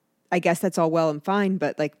I guess that's all well and fine,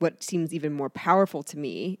 but, like, what seems even more powerful to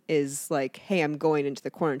me is, like, hey, I'm going into the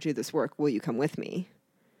corner to do this work. Will you come with me?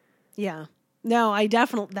 Yeah. No, I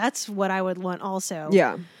definitely, that's what I would want also.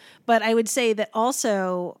 Yeah. But I would say that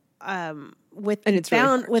also, with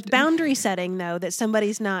boundary setting, though, that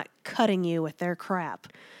somebody's not cutting you with their crap.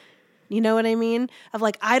 You know what I mean? Of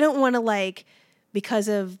like, I don't want to like, because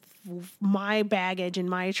of my baggage and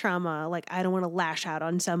my trauma, like I don't want to lash out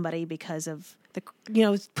on somebody because of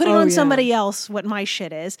putting on somebody else what my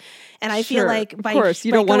shit is. And I feel like of course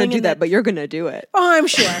you don't want to do that, but you're going to do it. Oh, I'm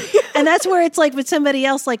sure. And that's where it's like with somebody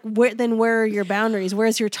else, like where are your boundaries?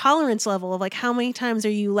 Where's your tolerance level of like, how many times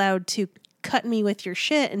are you allowed to cut me with your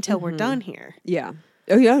shit until we're done here? Yeah.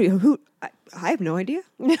 Oh yeah. I have no idea.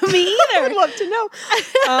 Me either. I would love to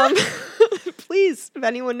know. Please, if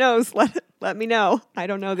anyone knows, let me know. I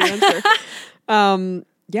don't know the answer.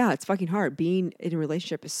 Yeah, it's fucking hard. Being in a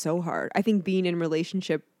relationship is so hard. I think being in a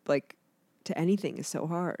relationship, like, to anything is so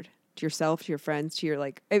hard. To yourself, to your friends, to your,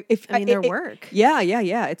 like... their work. Yeah.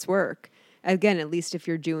 It's work. Again, at least if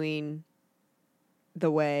you're doing the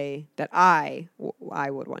way that I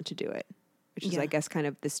would want to do it, which is, Yeah. I guess, kind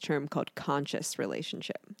of this term called conscious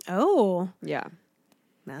relationship. Oh, Yeah.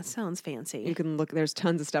 that sounds fancy. You can look, there's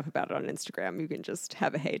tons of stuff about it on Instagram. You can just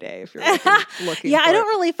have a heyday if you're looking Yeah, for I don't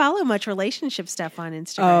it. really follow much relationship stuff on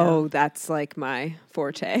Instagram. Oh, that's like my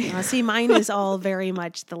forte. See, mine is all very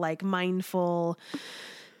much the like mindful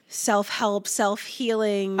self-help,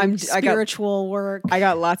 self-healing, I got- spiritual work. I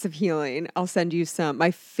got lots of healing. I'll send you some.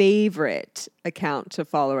 My favorite account to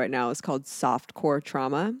follow right now is called Softcore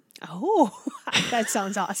Trauma. Oh, that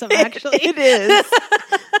sounds awesome, actually. It is.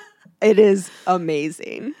 It is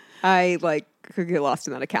amazing. I could get lost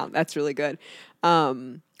in that account. That's really good.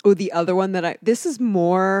 The other one this is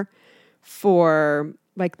more for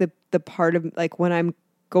like the part of like when I'm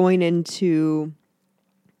going into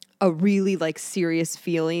a really like serious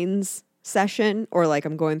feelings session, or like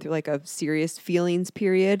I'm going through like a serious feelings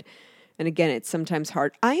period. And again, it's sometimes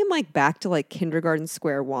hard. I am like back to like kindergarten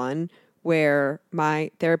square one, where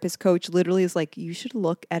my therapist coach literally is like, you should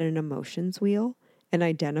look at an emotions wheel and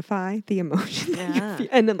identify the emotion that Yeah. you feel,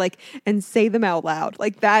 and then and say them out loud.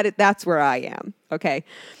 Like that's where I am. Okay.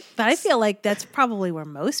 But I feel like that's probably where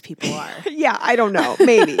most people are. Yeah, I don't know.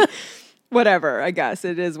 Maybe. Whatever, I guess.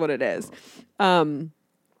 It is what it is.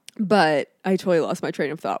 But I totally lost my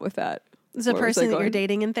train of thought with that. Is the Where was I person that you're going?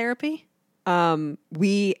 dating in therapy?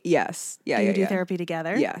 Yes. Yeah, Do you yeah, do yeah. therapy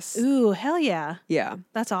together? Yes. Ooh, hell yeah. Yeah.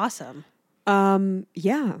 That's awesome.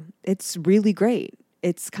 Yeah, it's really great.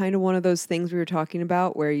 It's kind of one of those things we were talking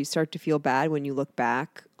about where you start to feel bad when you look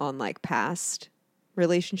back on like past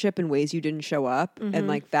relationship in ways you didn't show up. And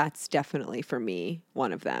like, that's definitely for me,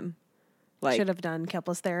 one of them. Like, Should have done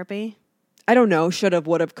couples therapy. I don't know, should have,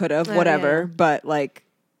 would have, could have, Oh, whatever, yeah. but like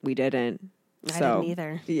we didn't. I So, didn't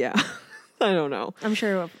either. Yeah. I don't know. I'm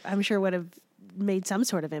sure would have made some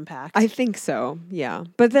sort of impact. I think so. Yeah.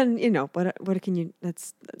 But then, what can you,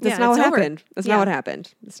 that's Yeah, not what it's over. happened. That's Yeah. not what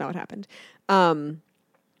happened. That's not what happened.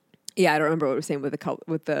 Yeah, I don't remember what we were saying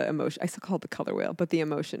with the emotion. I still call it the color wheel, but the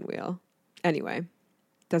emotion wheel. Anyway,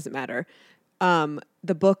 doesn't matter.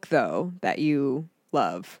 The book though that you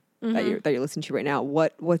love, that you're listening to right now,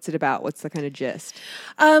 what's it about? What's the kind of gist?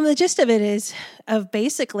 The gist of it is of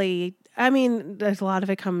basically, I mean, there's a lot of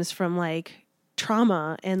it comes from like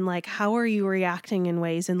trauma and like how are you reacting in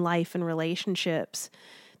ways in life and relationships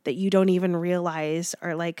that you don't even realize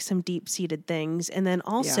are like some deep-seated things. And then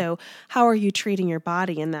also, how are you treating your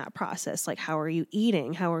body in that process? Like, how are you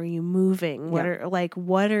eating? How are you moving? What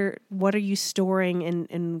are you storing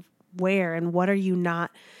and where? And what are you not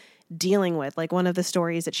dealing with? Like, one of the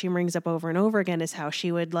stories that she brings up over and over again is how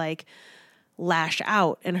she would like lash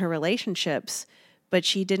out in her relationships, but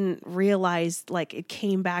she didn't realize like it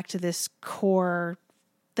came back to this core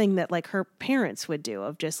thing that like her parents would do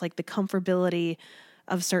of just like the comfortability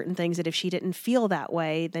of certain things, that if she didn't feel that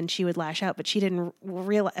way, then she would lash out. But she didn't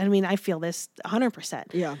realize, I mean, I feel this 100%.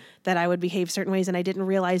 Yeah. That I would behave certain ways and I didn't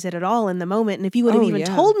realize it at all in the moment. And if you would have even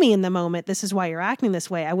yeah. told me in the moment, this is why you're acting this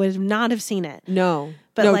way, I would not have seen it. No.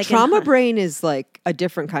 But no, like trauma brain is like a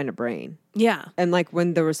different kind of brain. Yeah. And like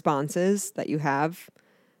when the responses that you have,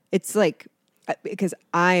 it's like, because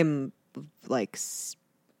I'm like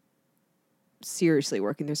seriously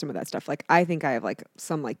working through some of that stuff. Like I think I have like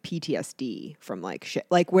some like PTSD from like shit,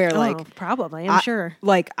 like where like probably, I'm sure.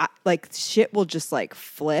 like shit will just like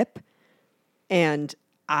flip, and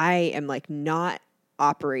I am like not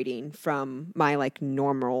operating from my like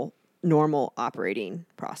normal operating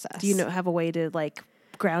process. Do you have a way to like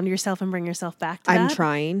ground yourself and bring yourself back to I'm that?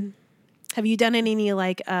 trying. Have you done any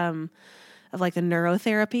like of like the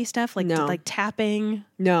neurotherapy stuff, like No. like tapping?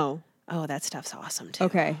 No. Oh, that stuff's awesome too.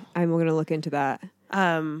 Okay. I'm going to look into that.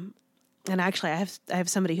 And actually, I have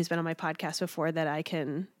somebody who's been on my podcast before that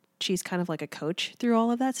she's kind of like a coach through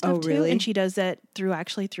all of that stuff too. really? And she does that through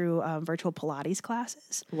virtual Pilates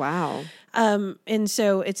classes. Wow. And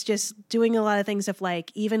so it's just doing a lot of things of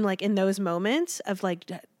like, even like in those moments of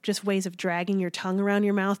like just ways of dragging your tongue around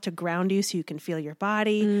your mouth to ground you so you can feel your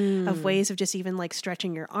body, of ways of just even like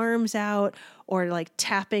stretching your arms out or like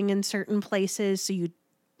tapping in certain places so you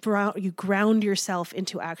ground yourself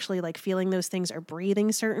into actually like feeling those things or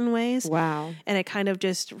breathing certain ways. Wow. And it kind of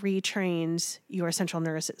just retrains your central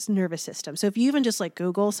nervous system. So if you even just like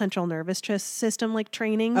Google central nervous system like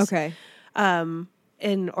trainings, Okay.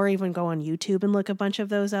 or even go on YouTube and look a bunch of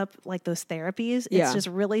those up, like those therapies, Yeah. it's just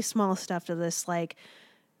really small stuff to this like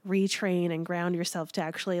retrain and ground yourself to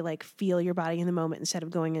actually like feel your body in the moment instead of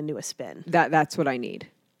going into a spin. That's what I need.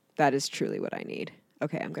 That is truly what I need.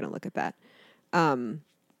 Okay, I'm going to look at that.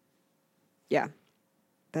 Yeah.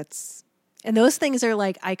 And those things are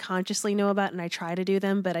like I consciously know about and I try to do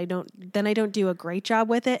them, but I don't do a great job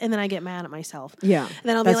with it, and then I get mad at myself. Yeah. And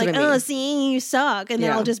then I'll be like, "Oh, see, you suck." And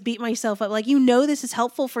then I'll just beat myself up like, this is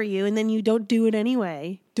helpful for you, and then you don't do it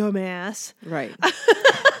anyway. Dumbass. Right.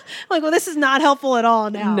 Like, well, this is not helpful at all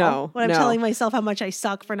now. No. When I'm telling myself how much I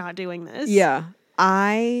suck for not doing this. Yeah.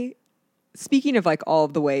 Speaking of like all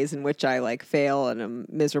of the ways in which I like fail and I'm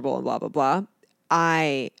miserable and blah, blah, blah,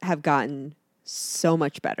 I have gotten so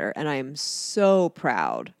much better. And I am so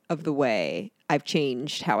proud of the way I've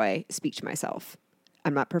changed how I speak to myself.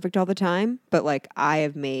 I'm not perfect all the time, but like I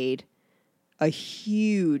have made a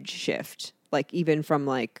huge shift, like even from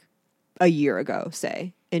like a year ago,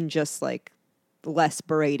 say, in just like less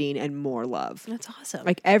berating and more love. That's awesome.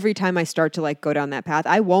 Like every time I start to like go down that path,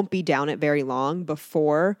 I won't be down it very long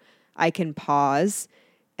before I can pause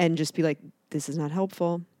and just be like, this is not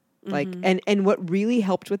helpful. Mm-hmm. Like, and what really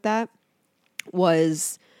helped with that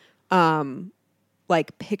was,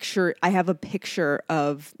 like I have a picture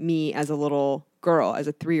of me as a little girl, as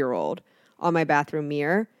a 3-year-old on my bathroom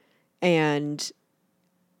mirror. And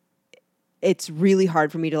it's really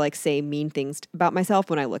hard for me to like say mean things about myself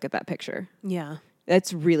when I look at that picture. Yeah.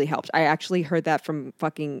 That's really helped. I actually heard that from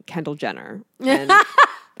fucking Kendall Jenner. And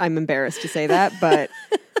I'm embarrassed to say that, but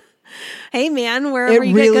hey man, wherever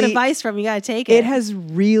you get good advice from, you got to take it. It has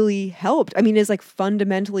really helped. I mean, it's like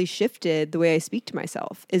fundamentally shifted the way I speak to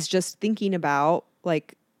myself, is just thinking about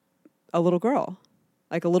like a little girl,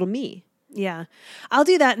 like a little me. Yeah. I'll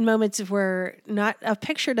do that in moments where not a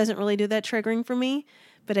picture doesn't really do that triggering for me.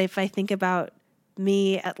 But if I think about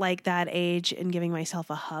me at like that age and giving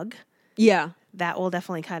myself a hug, yeah, that will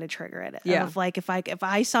definitely kind of trigger it. Yeah. Of like if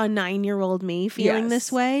I saw 9-year-old me feeling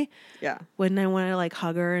this way, yeah, wouldn't I want to like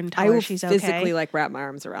hug her and tell her she's okay? I will physically like wrap my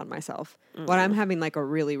arms around myself. Mm-hmm. When I'm having like a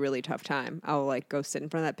really, really tough time, I'll like go sit in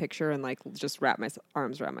front of that picture and like just wrap my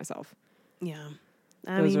arms around myself. Yeah.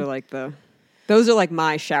 Those are like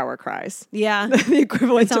my shower cries. Yeah. The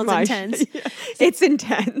equivalent to my intense. Yeah. It's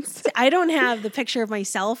intense. I don't have the picture of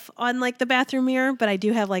myself on like the bathroom mirror, but I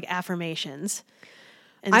do have like affirmations.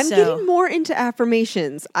 And I'm getting more into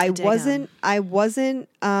affirmations. I wasn't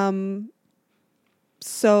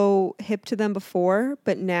so hip to them before,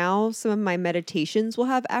 but now some of my meditations will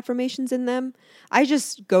have affirmations in them. I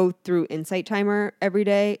just go through Insight Timer every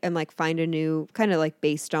day and like find a new kind of like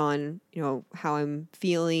based on, how I'm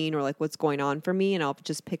feeling or like what's going on for me. And I'll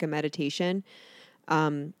just pick a meditation.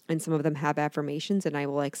 And some of them have affirmations and I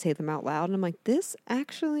will like say them out loud. And I'm like, this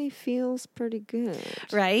actually feels pretty good.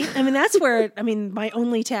 Right. I mean, that's where, my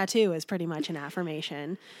only tattoo is pretty much an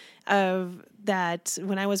affirmation of that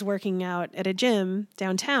when I was working out at a gym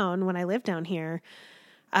downtown when I lived down here.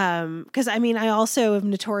 Because I also am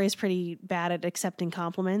notorious pretty bad at accepting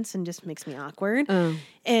compliments and just makes me awkward.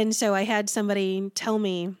 And so I had somebody tell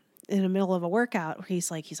me in the middle of a workout where he's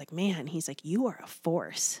like, man, you are a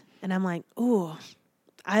force. And I'm like, ooh,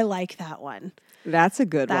 I like that one. That's a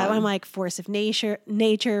good one. That one, I'm like, force of nature,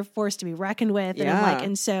 force to be reckoned with. And I'm like,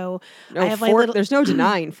 and so I have my little... There's no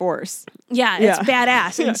denying force. Yeah, it's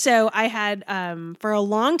badass. Yeah. And so I had, for a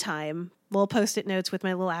long time, little Post-it notes with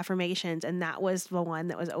my little affirmations. And that was the one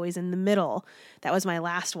that was always in the middle. That was my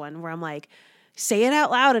last one where I'm like, say it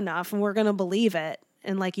out loud enough and we're going to believe it.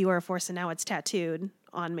 And like, you are a force. And now it's tattooed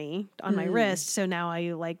on me, on my wrist. So now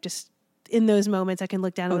I like just... in those moments, I can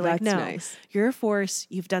look down and be like, no, nice. You're a force.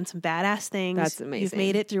 You've done some badass things. That's amazing. You've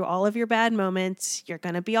made it through all of your bad moments. You're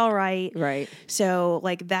going to be all right. Right. So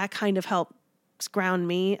like that kind of helps ground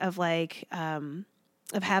me of like,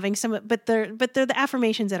 of having some, but they're the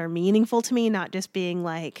affirmations that are meaningful to me, not just being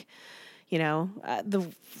like, what are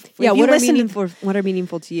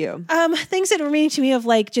meaningful to you? Things that are meaningful to me of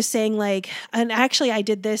like, just saying like, and actually I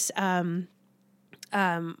did this,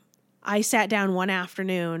 I sat down one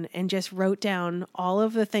afternoon and just wrote down all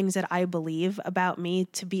of the things that I believe about me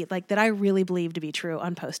to be like, that I really believe to be true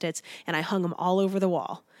on Post-its. And I hung them all over the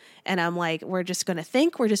wall. And I'm like, we're just going to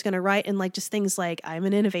think, we're just going to write. And like, just things like, I'm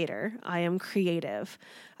an innovator. I am creative.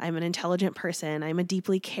 I'm an intelligent person. I'm a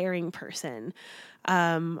deeply caring person.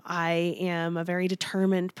 I am a very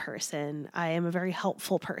determined person. I am a very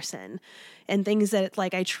helpful person. And things that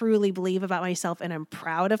like, I truly believe about myself and I'm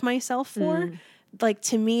proud of myself for. Like,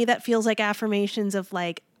 to me, that feels like affirmations of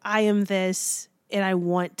like, I am this and I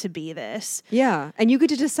want to be this. Yeah. And you get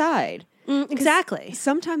to decide. Exactly.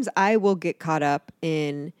 Sometimes I will get caught up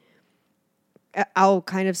in, I'll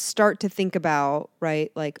kind of start to think about,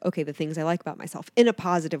 right, like, okay, the things I like about myself in a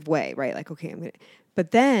positive way, right? Like, okay,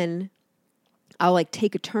 but then I'll like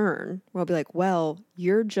take a turn where I'll be like, well,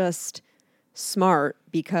 you're just smart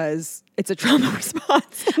because it's a trauma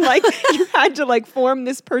response. Like you had to like form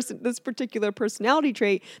this particular personality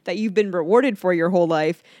trait that you've been rewarded for your whole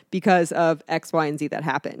life because of X, Y, and Z that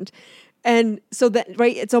happened. And so that,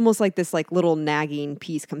 right, it's almost like this like little nagging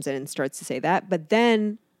piece comes in and starts to say that. But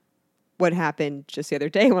then what happened just the other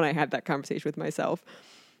day when I had that conversation with myself,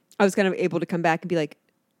 I was kind of able to come back and be like,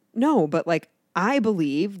 no, but like I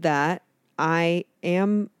believe that I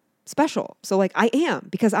am special. So like I am,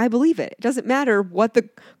 because I believe it. It doesn't matter what the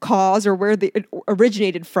cause or where it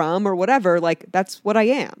originated from or whatever. Like that's what I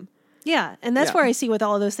am. Yeah. And that's where I see with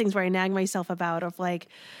all of those things where I nag myself about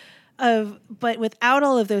but without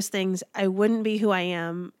all of those things, I wouldn't be who I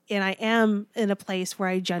am. And I am in a place where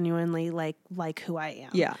I genuinely like who I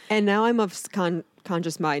am. Yeah. And now I'm of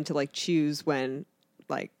conscious mind to like choose when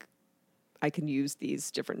like I can use these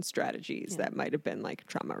different strategies that might have been like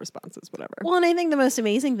trauma responses, whatever. Well, and I think the most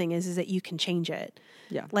amazing thing is that you can change it.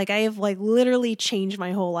 Yeah. Like I have like literally changed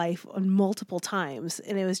my whole life on multiple times.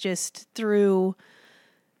 And it was just through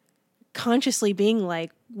consciously being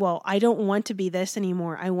like, well, I don't want to be this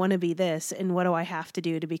anymore. I want to be this. And what do I have to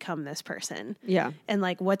do to become this person? Yeah. And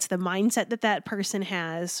like, what's the mindset that person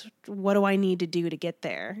has? What do I need to do to get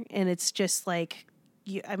there? And it's just like,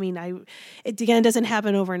 it again doesn't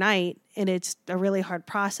happen overnight, and it's a really hard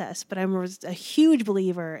process. But I'm a huge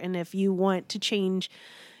believer, and if you want to change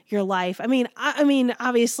your life, I mean,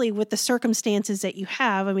 obviously with the circumstances that you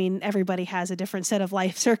have, I mean, everybody has a different set of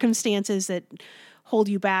life circumstances that hold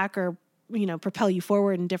you back or propel you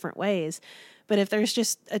forward in different ways. But if there's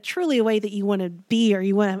just truly a way that you want to be, or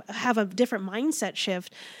you want to have a different mindset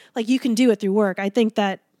shift, like you can do it through work. I think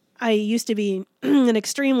that I used to be an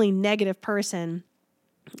extremely negative person.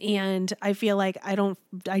 And I feel like I don't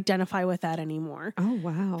identify with that anymore. Oh,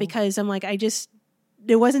 wow. Because I'm like, it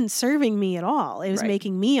wasn't serving me at all. It was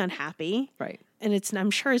making me unhappy. Right. And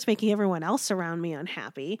I'm sure it's making everyone else around me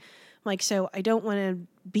unhappy. Like, so I don't want to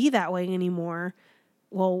be that way anymore.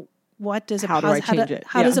 Well, how does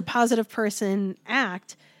a positive person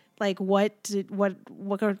act? Like what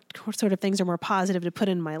sort of things are more positive to put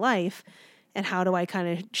in my life? And how do I kind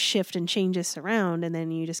of shift and change this around? And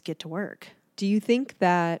then you just get to work. Do you think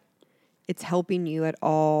that it's helping you at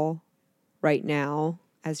all right now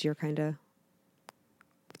as you're do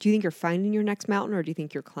you think you're finding your next mountain, or do you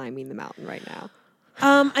think you're climbing the mountain right now?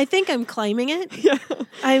 I think I'm climbing it. Yeah.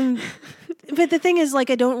 But the thing is,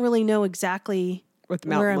 like, I don't really know exactly what the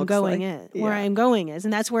mountain where I'm going like. where I'm going is.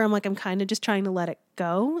 And that's where I'm like, I'm kind of just trying to let it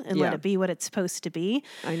go and let it be what it's supposed to be.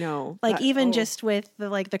 I know. Like just with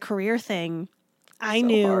the career thing, I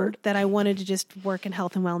knew that I wanted to just work in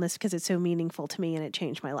health and wellness because it's so meaningful to me and it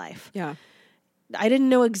changed my life. Yeah. I didn't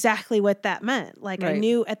know exactly what that meant. Like I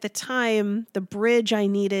knew at the time the bridge I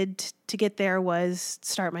needed to get there was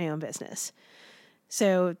start my own business.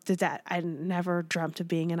 So I never dreamt of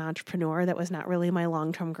being an entrepreneur. That was not really my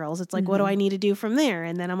long-term goals. It's like, what do I need to do from there?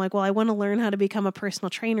 And then I'm like, well, I want to learn how to become a personal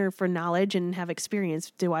trainer for knowledge and have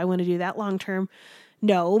experience. Do I want to do that long-term?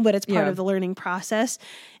 No, but it's part of the learning process.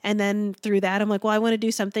 And then through that, I'm like, well, I want to do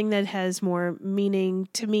something that has more meaning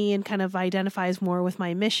to me and kind of identifies more with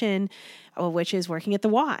my mission, which is working at the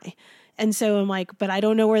Y. And so I'm like, but I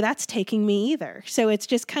don't know where that's taking me either. So it's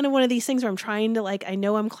just kind of one of these things where I'm trying to I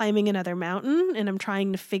know I'm climbing another mountain and I'm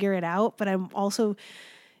trying to figure it out. But I'm also,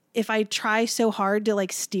 if I try so hard to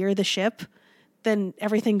steer the ship, then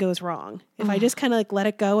everything goes wrong. If I just kind of let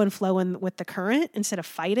it go and flow with the current instead of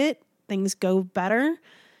fight it, things go better.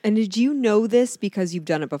 And did you know this because you've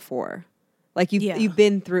done it before? Like you've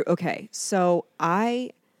been through, okay, so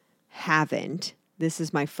I haven't. This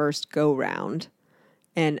is my first go round.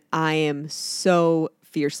 And I am so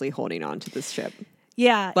fiercely holding on to this ship.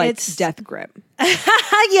 Yeah. It's death grip.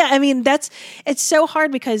 Yeah. I mean, it's so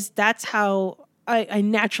hard because that's how I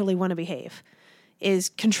naturally want to behave, is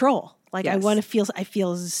control. I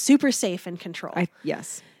feel super safe in control.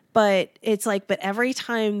 Yes. But it's but every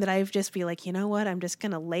time that I've just be like, you know what, I'm just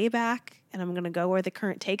going to lay back and I'm going to go where the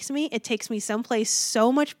current takes me. It takes me someplace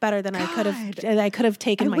so much better than I could have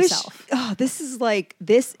taken myself. This is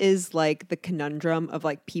the conundrum of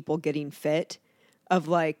people getting fit, of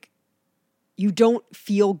you don't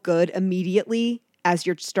feel good immediately as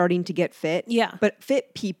you're starting to get fit. Yeah. But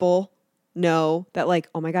fit people know that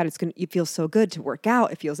oh my God, it feels so good to work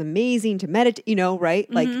out. It feels amazing to meditate,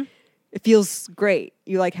 right? Mm-hmm. It feels great.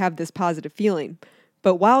 You have this positive feeling.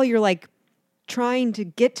 But while you're trying to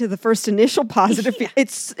get to the first initial positive,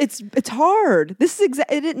 it's hard. This is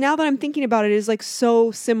now that I'm thinking about it, is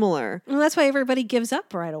so similar. Well, that's why everybody gives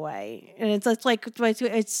up right away. And it's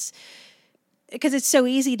because it's so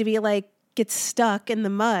easy to be get stuck in the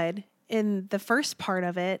mud in the first part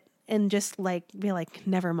of it and just be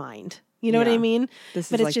never mind. You know what I Yeah. mean? This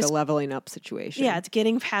But is it's like just- the leveling up situation. Yeah, it's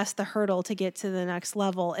getting past the hurdle to get to the next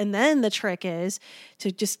level. And then the trick is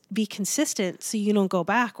to just be consistent so you don't go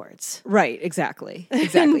backwards. Right, exactly.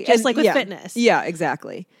 Exactly. Just like with yeah, fitness. Yeah,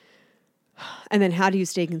 exactly. And then how do you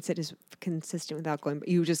stay consistent without going,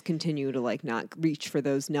 you just continue to like not reach for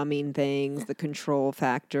those numbing things, the control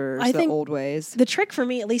factors, I the think old ways? The trick for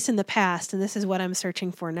me, at least in the past, and this is what I'm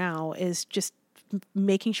searching for now, is just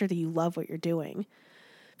making sure that you love what you're doing.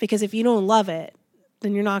 Because if you don't love it,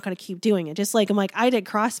 then you're not going to keep doing it. Just like I did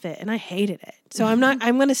CrossFit and I hated it. So I'm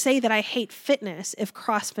going to say that I hate fitness if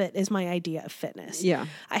CrossFit is my idea of fitness. Yeah.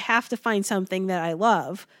 I have to find something that I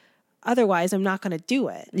love. Otherwise, I'm not going to do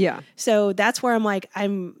it. Yeah. So that's where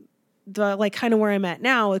kind of where I'm at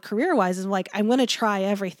now career wise is like, I'm going to try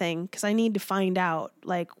everything because I need to find out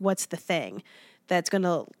like what's the thing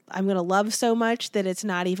I'm going to love so much that it's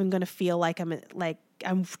not even going to feel like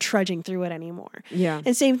I'm trudging through it anymore. Yeah.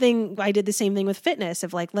 And same thing, I did the same thing with fitness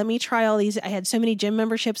of like, let me try all these. I had so many gym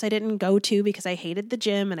memberships I didn't go to because I hated the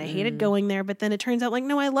gym and I hated going there. But then it turns out like,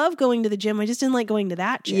 no, I love going to the gym. I just didn't like going to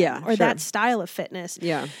that gym or that style of fitness.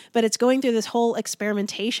 Yeah. But it's going through this whole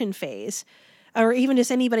experimentation phase. Or even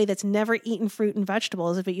just anybody that's never eaten fruit and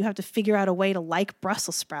vegetables, but you have to figure out a way to like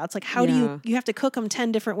Brussels sprouts. Like how do you have to cook them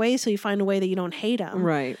 10 different ways so you find a way that you don't hate them.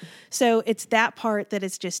 Right. So it's that part that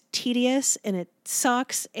it's just tedious and it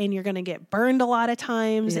sucks and you're going to get burned a lot of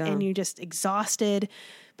times and you're just exhausted.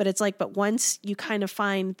 But it's like, but once you kind of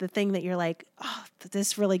find the thing that you're like, oh,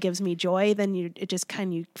 this really gives me joy, then it just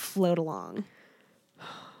kind of float along.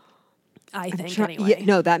 I think anyway. Yeah,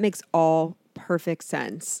 no, that makes all perfect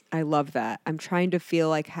sense. I love that. I'm trying to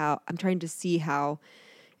see how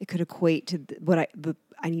it could equate to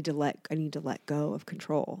I need to let go of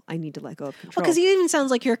control. I need to let go of control. Well, because it even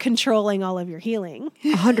sounds like you're controlling all of your healing.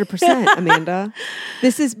 100%, Amanda.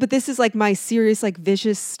 This is like my serious, like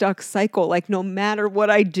vicious stuck cycle. Like no matter what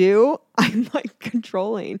I do, I'm like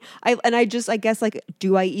controlling. I guess like,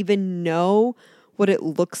 do I even know what it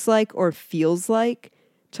looks like or feels like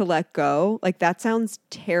to let go? Like that sounds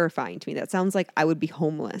terrifying to me. That sounds like I would be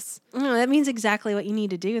homeless. No, that means exactly what you need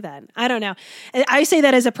to do then. I don't know. I say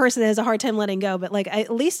that as a person that has a hard time letting go, but like at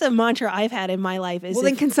least the mantra I've had in my life is, well,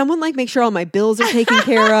 then can someone like make sure all my bills are taken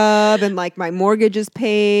care of and like my mortgage is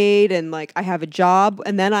paid and like I have a job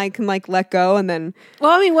and then I can like let go and then.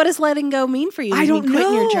 Well, I mean, what does letting go mean for you? I don't know.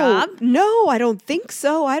 Quitting your job? No, I don't think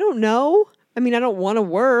so. I don't know. I mean, I don't want to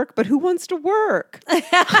work, but who wants to work?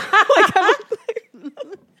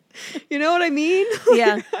 You know what I mean?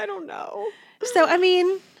 Yeah. I don't know. So, I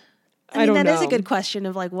mean don't that is a know. good question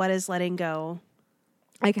of like, what is letting go?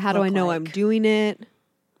 Like, how do I know I'm doing it?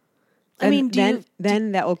 I mean,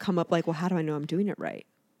 then that will come up like, well, how do I know I'm doing it right?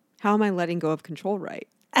 How am I letting go of control right?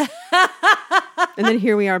 And then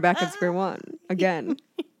here we are back at square one again.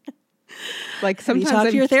 Like sometimes you talk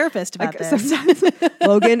to your therapist about this. Sometimes,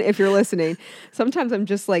 Logan, if you're listening, sometimes I'm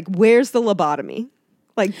just like, where's the lobotomy?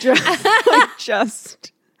 Like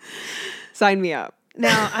just sign me up. No,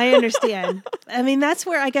 I understand. I mean, that's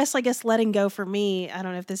where I guess letting go for me, I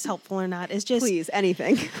don't know if this is helpful or not, is just... Please,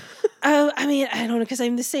 anything. I mean, I don't know, because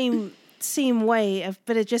I'm the same way,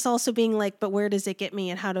 but it just also being like, but where does it get me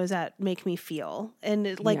and how does that make me feel? And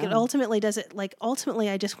it ultimately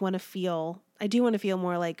I just want to feel, I do want to feel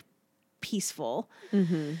more like peaceful.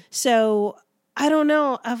 Mm-hmm. So I don't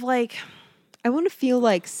know, I want to feel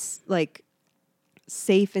like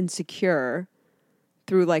safe and secure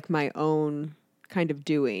through like my own kind of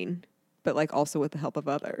doing, but like also with the help of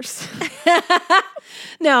others.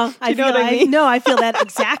 No, I mean? I feel that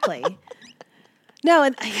exactly. No,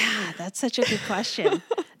 and yeah, that's such a good question.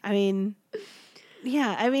 I mean,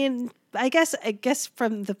 I guess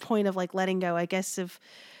from the point of like letting go, I guess if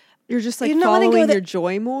you're just like following your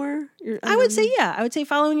joy more. I would say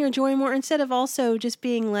following your joy more instead of also just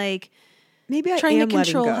being like, maybe trying to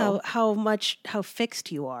control how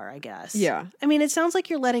fixed you are, I guess. Yeah. I mean, it sounds like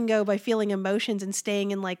you're letting go by feeling emotions and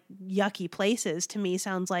staying in like yucky places. To me,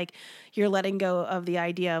 sounds like you're letting go of the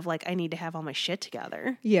idea of like, I need to have all my shit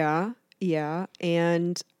together. Yeah. Yeah.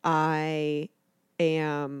 And I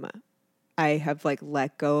have like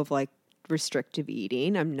let go of like restrictive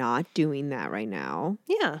eating. I'm not doing that right now.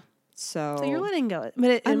 Yeah. So you're letting go. But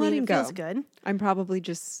it feels good. I'm probably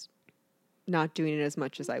just not doing it as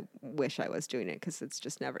much as I wish I was doing it because it's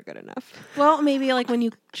just never good enough. Well, maybe like when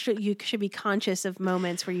you should be conscious of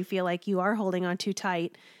moments where you feel like you are holding on too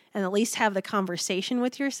tight and at least have the conversation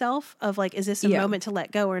with yourself of like, is this a moment to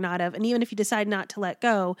let go or not of? And even if you decide not to let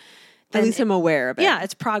go, then at least I'm aware of it. Yeah,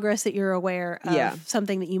 it's progress that you're aware of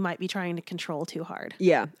something that you might be trying to control too hard.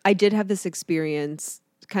 Yeah, I did have this experience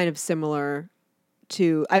kind of similar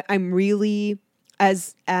to,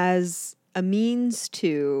 as a means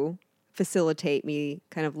to facilitate me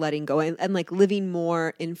kind of letting go and like living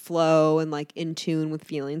more in flow and like in tune with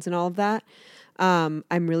feelings and all of that. I'm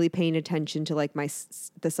really paying attention to like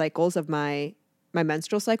the cycles of my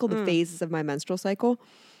menstrual cycle, the phases of my menstrual cycle,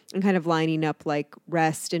 and kind of lining up like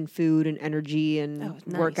rest and food and energy and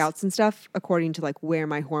workouts and stuff according to like where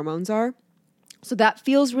my hormones are. So that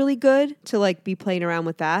feels really good to like be playing around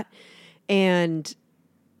with that and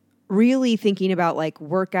really thinking about like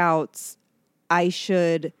workouts. I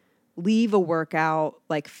should leave a workout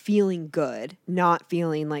like feeling good, not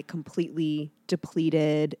feeling like completely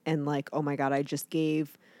depleted and like, oh my God, I just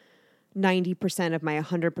gave 90% of my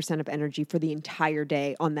 100% of energy for the entire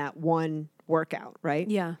day on that one workout, right?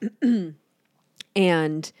 Yeah.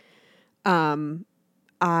 And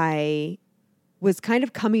I was kind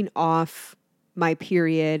of coming off my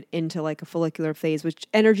period into like a follicular phase, which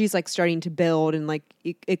energy is like starting to build, and like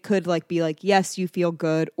it could like be like, yes, you feel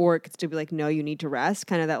good, or it could still be like, no, you need to rest,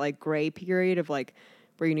 kind of that like gray period of like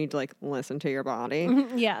where you need to like listen to your body.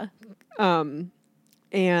 Yeah.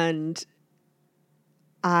 And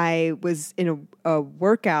I was in a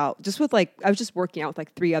workout just with like, I was just working out with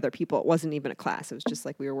like 3 other people. It wasn't even a class. It was just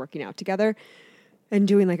like we were working out together and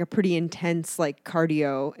doing like a pretty intense like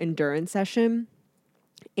cardio endurance session.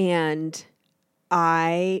 And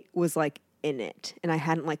I was like in it, and I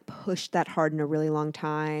hadn't like pushed that hard in a really long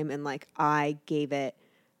time. And like I gave it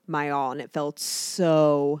my all, and it felt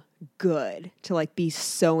so good to like be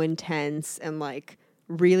so intense. And like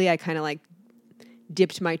really, I kind of like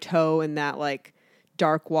dipped my toe in that like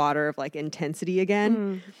dark water of like intensity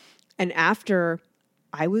again. And after,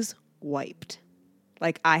 I was wiped.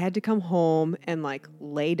 Like I had to come home and like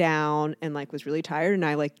lay down and like was really tired. And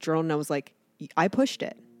I like journaled, and I was like, I pushed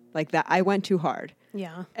it. Like that, I went too hard.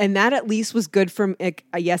 Yeah. And that at least was good from, like,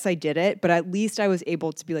 yes, I did it, but at least I was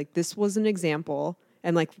able to be like, this was an example,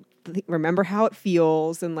 and like, remember how it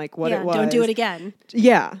feels and like what it was. Don't do it again.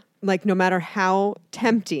 Yeah. Like no matter how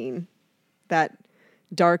tempting that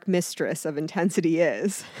dark mistress of intensity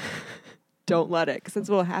is, don't let it, because that's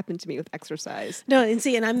what will happen to me with exercise. No, and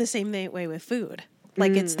see, and I'm the same way with food.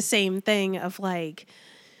 Like it's the same thing of like,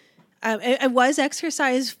 it was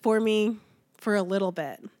exercise for me for a little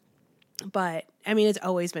bit. But I mean, it's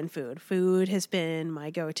always been food. Food has been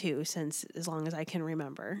my go-to since as long as I can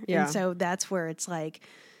remember. Yeah. And so that's where it's like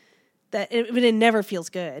that. It never feels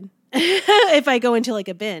good if I go into like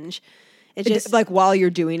a binge. It just like while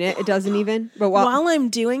you're doing it, it doesn't even. But while I'm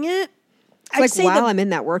doing it, it's like while I'm in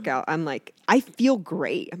that workout, I'm like, I feel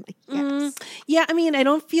great. I'm like, yes. Yeah. I mean, I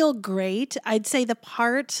don't feel great. I'd say the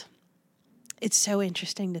part. It's so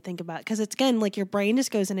interesting to think about because it's, again, like your brain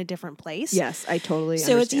just goes in a different place. Yes, I totally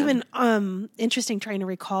So understand. it's even interesting trying to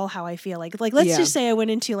recall how I feel. Like let's just say I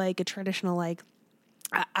went into like a traditional like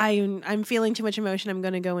I'm feeling too much emotion, I'm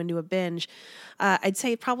going to go into a binge. I'd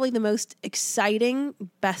say probably the most exciting,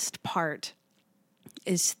 best part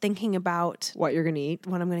is thinking about what you're going to eat.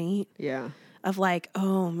 what I'm going to eat. Yeah. Of like,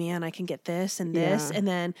 oh man, I can get this and this. And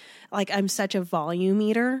then like, I'm such a volume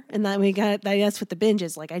eater. And then that's what the binge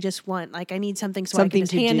is. Like, I just want, like, I need something so I can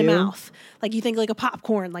just hand to mouth. Like you think like a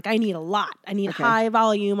popcorn, like I need a lot. I need high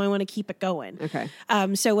volume. I want to keep it going. Okay.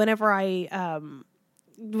 So whenever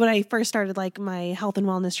when I first started like my health and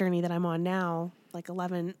wellness journey that I'm on now, like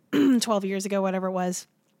 11, 12 years ago, whatever it was,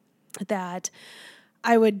 that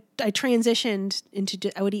I transitioned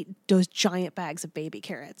into, I would eat those giant bags of baby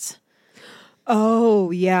carrots.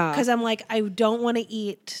 Oh, yeah. Because I'm like, I don't want to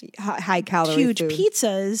eat high calorie huge food.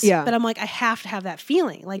 pizzas, but I'm like, I have to have that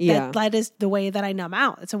feeling. Like that is the way that I numb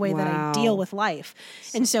out. It's a way that I deal with life.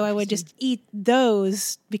 And so I would just eat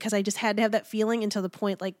those because I just had to have that feeling until the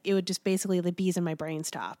point like it would just basically the bees in my brain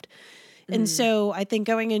stopped. And so I think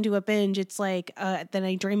going into a binge, it's like, then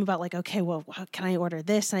I dream about like, okay, well, how can I order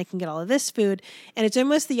this and I can get all of this food? And it's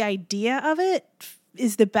almost the idea of it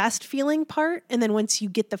is the best feeling part. And then once you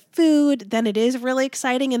get the food, then it is really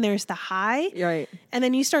exciting and there's the high. Right. And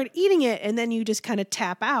then you start eating it and then you just kind of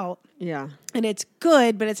tap out. Yeah. And it's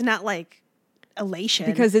good, but it's not like elation.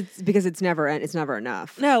 Because it's never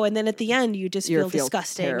enough. No, and then at the end you just feel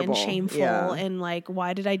disgusting terrible. And shameful and like,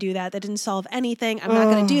 why did I do that? That didn't solve anything. I'm not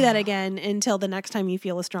going to do that again until the next time you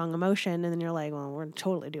feel a strong emotion. And then you're like, well, we're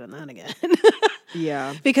totally doing that again.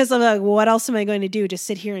 Yeah. Because I'm like, well, what else am I going to do? Just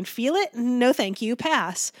sit here and feel it? No, thank you.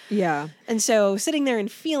 Pass. Yeah. And so sitting there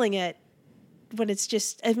and feeling it, when it's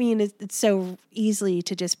just, I mean, it's so easily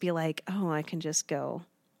to just be like, oh, I can just go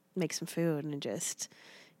make some food and just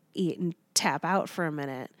eat and tap out for a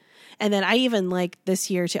minute. And then I even like this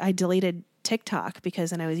year too, I deleted TikTok because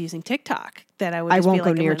then I was using TikTok that I would just I won't be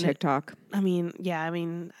like, go near TikTok. I mean, yeah,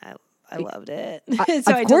 I loved it.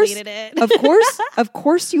 So I deleted it. Of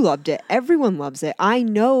course you loved it. Everyone loves it. I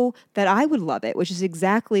know that I would love it, which is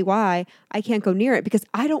exactly why I can't go near it, because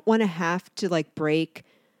I don't want to have to like break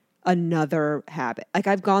another habit. Like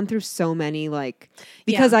I've gone through so many, like,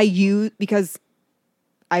 because because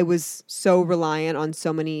I was so reliant on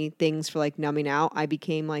so many things for like numbing out, I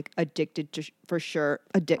became like addicted to, for sure,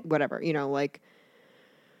 whatever, you know, like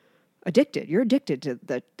addicted. You're addicted to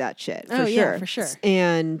that shit. For sure. For sure.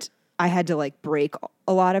 And I had to like break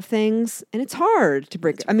a lot of things, and it's hard to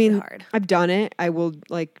break. It's really hard. I've done it. I will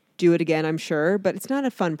like do it again, I'm sure, but it's not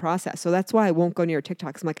a fun process. So that's why I won't go near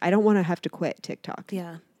TikTok. I'm like, I don't want to have to quit TikTok.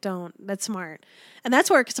 Yeah, don't. That's smart. And that's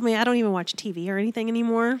where, because I mean, I don't even watch TV or anything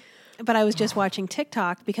anymore, but I was just watching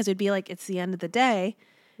TikTok because it'd be like, it's the end of the day.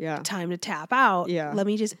 Yeah. Time to tap out. Yeah. Let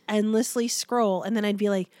me just endlessly scroll. And then I'd be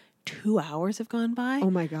like, 2 hours have gone by.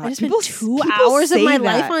 Oh my God. I just spent 2 hours of my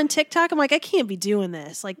life on TikTok. I'm like, I can't be doing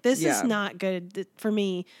this. Like, this is not good for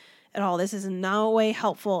me at all. This is in no way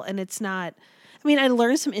helpful. And it's not, I mean, I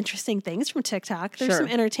learned some interesting things from TikTok. There's some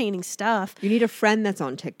entertaining stuff. You need a friend that's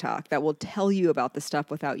on TikTok that will tell you about the stuff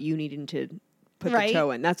without you needing to put the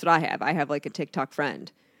toe in. That's what I have. I have like a TikTok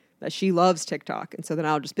friend that she loves TikTok. And so then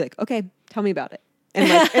I'll just be like, okay, tell me about it. And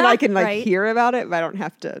like, and I can like hear about it, but I don't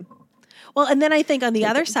have to. Well, and then I think on the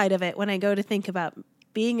other side of it, when I go to think about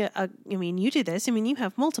being I mean, you do this. I mean, you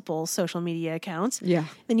have multiple social media accounts. Yeah.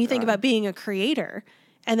 Then you think about being a creator.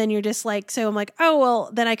 And then you're just like, so I'm like, oh,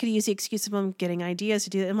 well, then I could use the excuse of I'm getting ideas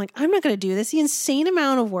to do it. I'm like, I'm not going to do this. The insane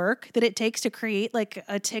amount of work that it takes to create like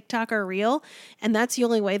a TikTok or a reel. And that's the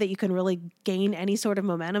only way that you can really gain any sort of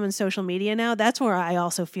momentum in social media now. That's where I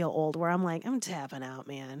also feel old, where I'm like, I'm tapping out,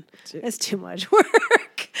 man. It's too much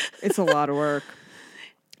work. It's a lot of work.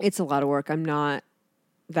 It's a lot of work. I'm not,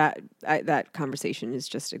 that conversation is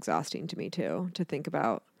just exhausting to me too, to think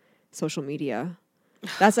about social media.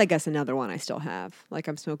 That's, I guess, another one I still have. Like,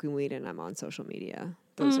 I'm smoking weed and I'm on social media.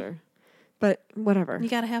 Those are, but whatever. You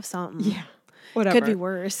got to have something. Yeah. Whatever. Could be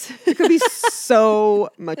worse. It could be so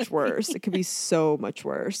much worse. It could be so much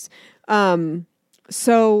worse.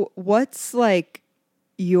 So what's like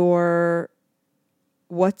your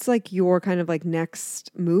kind of like next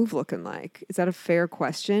move looking like? Is that a fair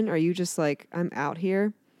question? Are you just like, I'm out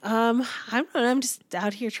here? I don't know. I'm just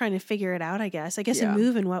out here trying to figure it out, I guess. A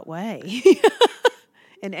move in what way?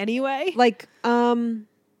 In any way? Like,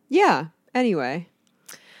 yeah, anyway.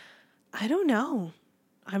 I don't know.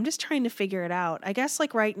 I'm just trying to figure it out. I guess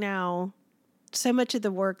like right now, so much of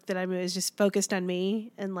the work that I'm doing is just focused on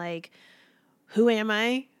me and like, who am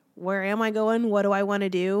I? Where am I going? What do I want to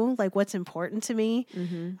do? Like, what's important to me?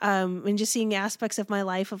 Mm-hmm. And just seeing aspects of my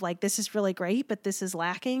life of like, this is really great, but this is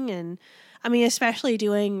lacking. And I mean, especially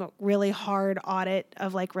doing really hard audit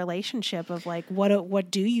of like relationship of like,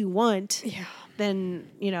 what do you want? Yeah. Then,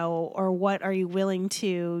 you know, or what are you willing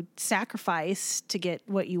to sacrifice to get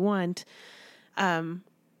what you want? I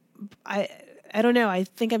don't know. I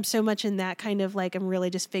think I'm so much in that kind of like, I'm really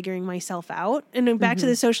just figuring myself out. And then back to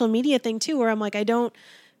the social media thing too, where I'm like, I don't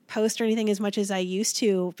post or anything as much as I used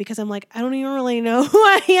to because I'm like, I don't even really know who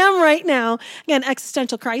I am right now. Again,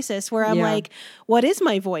 existential crisis where I'm like, what is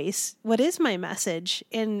my voice? What is my message?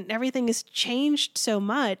 And everything has changed so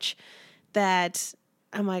much that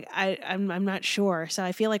I'm like, I'm not sure. So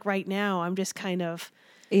I feel like right now I'm just kind of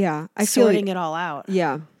sorting it all out.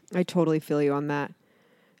 Yeah, I totally feel you on that.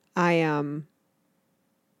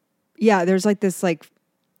 There's like this, like,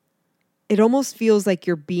 it almost feels like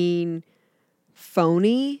you're being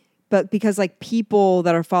phony, but because like people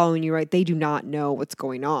that are following you, right, they do not know what's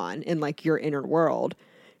going on in like your inner world.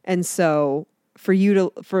 And so for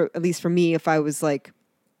at least for me, if I was like,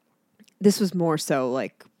 this was more so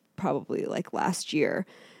like probably like last year,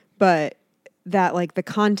 but that like the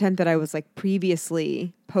content that I was like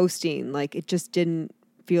previously posting, like it just didn't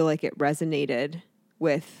feel like it resonated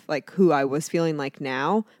with like who I was feeling like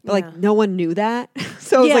now, but like no one knew that.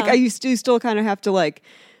 So it's like I used to still kind of have to like,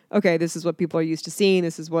 okay, this is what people are used to seeing.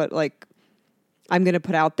 This is what like I'm going to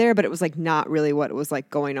put out there, but it was like not really what was like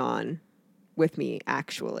going on with me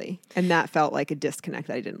actually. And that felt like a disconnect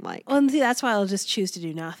that I didn't like. Well, and see, that's why I'll just choose to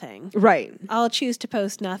do nothing. Right. I'll choose to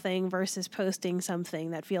post nothing versus posting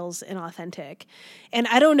something that feels inauthentic. And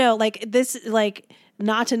I don't know, like this, like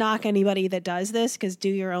not to knock anybody that does this, because do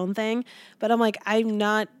your own thing. But I'm like, I'm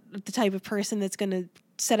not the type of person that's going to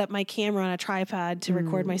set up my camera on a tripod to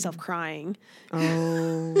record myself crying.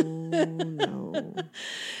 Oh no.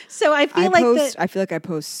 So I feel I feel like I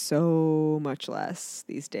post so much less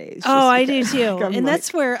these days. Oh, I do too. Like, and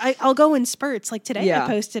that's where I'll go in spurts. Like today Yeah. I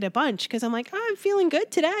posted a bunch because I'm like, oh, I'm feeling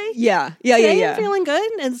good today. Yeah. Today I'm feeling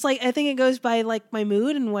good. And it's like, I think it goes by like my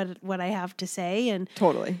mood and what I have to say. And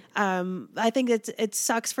Totally. I think it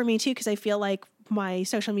sucks for me too because I feel like my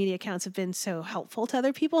social media accounts have been so helpful to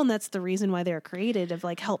other people, and that's the reason why they're created, of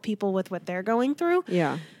like help people with what they're going through.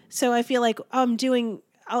 Yeah. So I feel like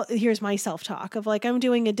here's my self-talk of like, I'm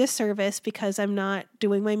doing a disservice because I'm not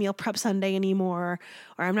doing my meal prep Sunday anymore,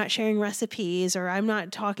 or I'm not sharing recipes, or I'm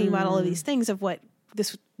not talking about all of these things of what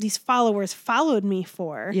these followers followed me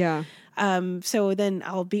for. Yeah. So then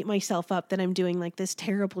I'll beat myself up that I'm doing like this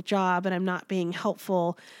terrible job and I'm not being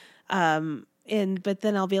helpful. But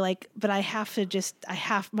then I'll be like, but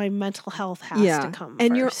my mental health has to come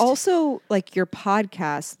And first. you're also like, your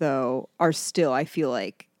podcasts though are still, I feel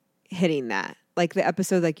like, hitting that. Like the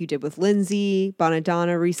episode like you did with Lindsay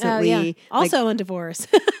Bonadonna recently. Oh, yeah. Also on divorce.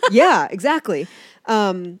 Yeah, exactly.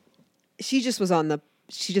 She just came on the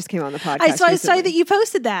podcast. I saw that you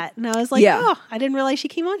posted that, and I was like, oh, I didn't realize she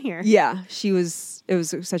came on here. Yeah, it was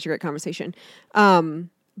such a great conversation. And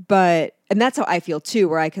that's how I feel too,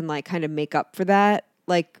 where I can like kind of make up for that,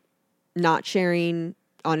 like not sharing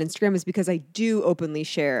on Instagram is because I do openly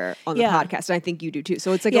share on the podcast, and I think you do too.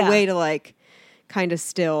 So it's like a way to like kind of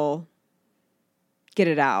still get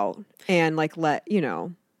it out and like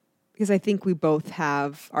because I think we both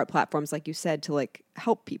have our platforms, like you said, to like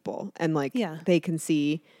help people and like they can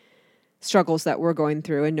see struggles that we're going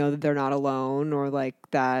through and know that they're not alone, or like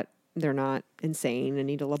that they're not insane and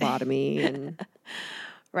need a lobotomy and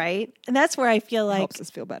right. And that's where I feel like helps us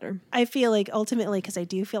feel better. I feel like ultimately, because I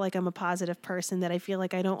do feel like I'm a positive person, that I feel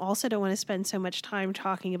like I don't want to spend so much time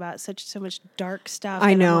talking about so much dark stuff.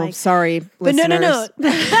 I know. Like, sorry, but listeners. no.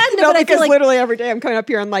 No, because literally every day I'm coming up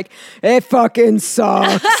here and like, it fucking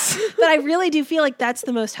sucks. But I really do feel like that's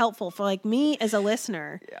the most helpful for like me as a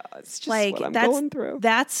listener. Yeah, it's just like what I'm going through.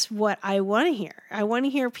 That's what I want to hear. I want to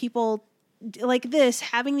hear people like this,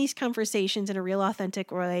 having these conversations in a real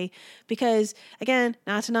authentic way, because again,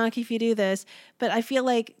 not to knock if you do this, but I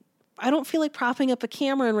don't feel like propping up a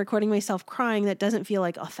camera and recording myself crying. That doesn't feel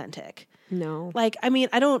like authentic. No. Like, I mean,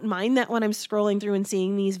 I don't mind that when I'm scrolling through and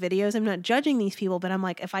seeing these videos. I'm not judging these people, but I'm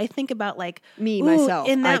like, if I think about like myself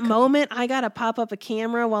in that moment, I got to pop up a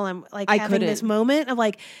camera while I'm like having this moment of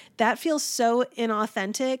like, that feels so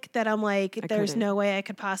inauthentic that I'm like, there's no way I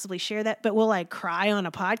could possibly share that. But will I cry on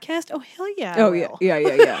a podcast? Oh, hell yeah. Oh,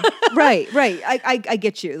 yeah. Right. I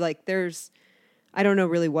get you. Like I don't know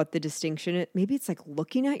really what the distinction is. Maybe it's like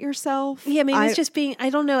looking at yourself. Yeah, maybe it's just being, I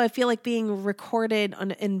don't know. I feel like being recorded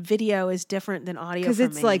in video is different than audio. Because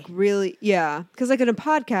it's like really, because like in a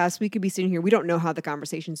podcast, we could be sitting here. We don't know how the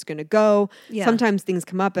conversation's going to go. Yeah. Sometimes things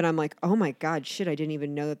come up and I'm like, oh my God, shit, I didn't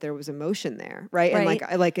even know that there was emotion there. Right.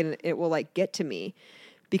 And it will like get to me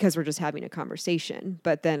because we're just having a conversation.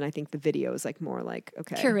 But then I think the video is like more like,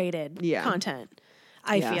 okay. Curated content.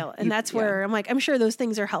 I feel. And that's where I'm like, I'm sure those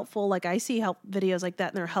things are helpful. Like I see help videos like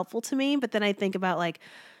that and they're helpful to me. But then I think about like,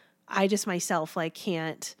 I just myself, like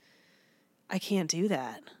I can't do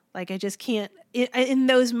that. Like I just can't, in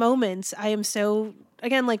those moments, I am so,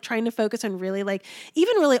 again, like trying to focus on really like,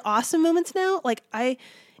 even really awesome moments now. Like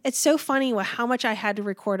it's so funny how much I had to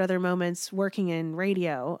record other moments working in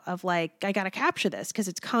radio of like, I got to capture this because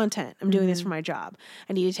it's content. I'm doing this for my job.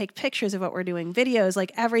 I need to take pictures of what we're doing, videos,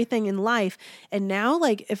 like everything in life. And now,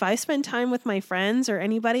 like, if I spend time with my friends or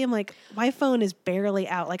anybody, I'm like, my phone is barely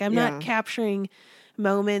out. Like, I'm not capturing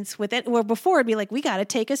moments with it. Where before it'd be like, we got to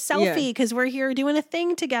take a selfie because we're here doing a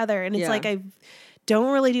thing together. And it's like, I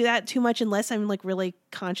don't really do that too much unless I'm like really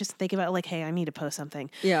conscious and thinking about like, hey, I need to post something.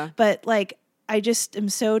 Yeah. But like, I just am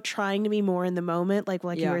so trying to be more in the moment, like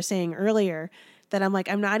you were saying earlier, that I'm like,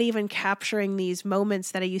 I'm not even capturing these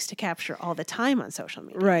moments that I used to capture all the time on social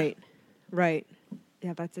media. Right.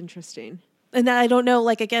 Yeah, that's interesting. And I don't know,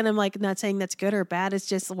 like, again, I'm like, not saying that's good or bad. It's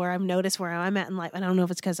just where I've noticed where I'm at in life. I don't know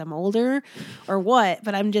if it's because I'm older or what,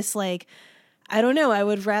 but I'm just like, I don't know. I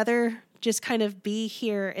would rather just kind of be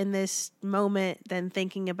here in this moment than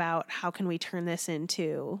thinking about how can we turn this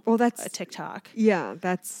into a TikTok. Yeah,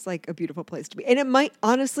 that's like a beautiful place to be. And it might,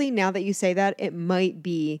 honestly, now that you say that, it might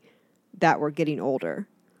be that we're getting older.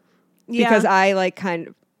 Yeah. Because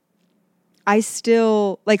I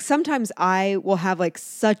still, like, sometimes I will have like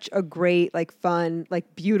such a great, like fun,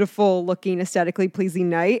 like beautiful looking, aesthetically pleasing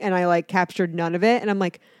night, and I like captured none of it. And I'm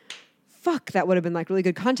like, fuck, that would have been like really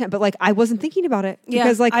good content. But like, I wasn't thinking about it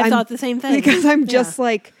because like I thought the same thing because I'm just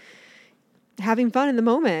like having fun in the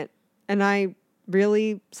moment, and I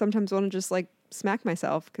really sometimes want to just like smack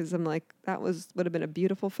myself because I'm like, would have been a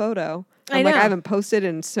beautiful photo. I haven't posted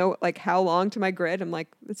in so like how long to my grid. I'm like,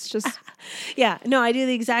 it's just yeah. No, I do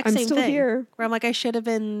the exact I'm same still thing. Here. Where I'm like, I should have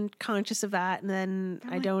been conscious of that, and then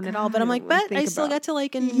I don't at all. God, But I'm like, but I still got to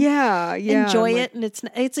like enjoy it, and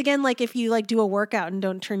it's again like if you like do a workout and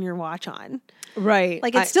don't turn your watch on, right?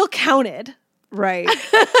 Like it's still counted, right?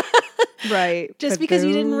 Right. Just because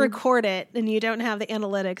you didn't record it and you don't have the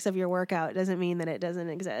analytics of your workout doesn't mean that it doesn't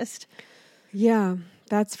exist. Yeah,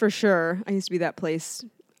 that's for sure. I used to be that place.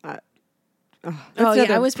 I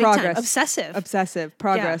was big time. Obsessive.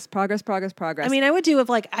 Progress. I mean, I would do if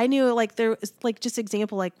like I knew like there was like just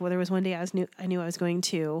example like there was one day I knew I was going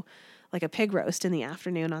to like a pig roast in the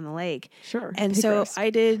afternoon on the lake. Sure. And so roast.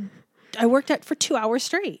 I worked out for 2 hours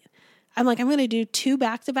straight. I'm like, I'm going to do 2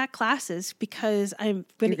 back-to-back classes because I'm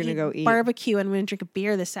going to go eat barbecue and I'm going to drink a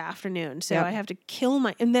beer this afternoon. So I have to kill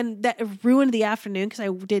and then that ruined the afternoon because I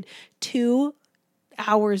did 2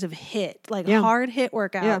 hours of hard hit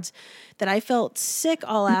workouts that I felt sick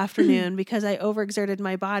all afternoon because I overexerted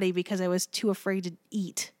my body because I was too afraid to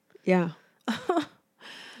eat. Yeah.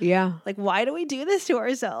 Yeah. Like, why do we do this to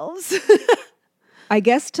ourselves? I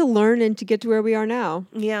guess to learn and to get to where we are now.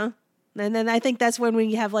 Yeah. And then I think that's when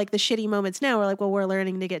we have like the shitty moments now. We're like, well, we're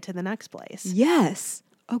learning to get to the next place. Yes.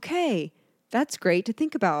 Okay. That's great to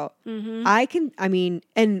think about. Mm-hmm.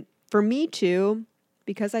 And for me too,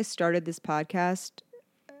 because I started this podcast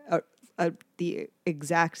the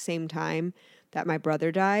exact same time that my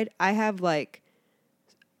brother died, I have like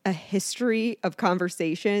a history of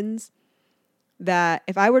conversations that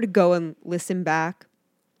if I were to go and listen back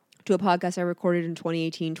to a podcast I recorded in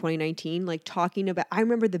 2018, 2019, like talking about, I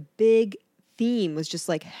remember the big theme was just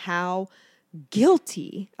like how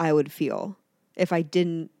guilty I would feel if I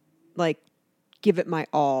didn't like give it my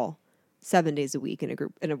all 7 days a week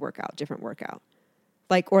in a workout, different workout.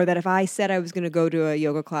 Like, or that if I said I was going to go to a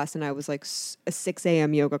yoga class and I was like a 6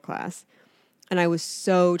 a.m. yoga class and I was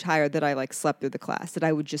so tired that I like slept through the class that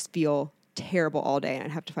I would just feel terrible all day and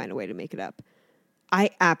I'd have to find a way to make it up. I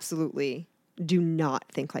absolutely do not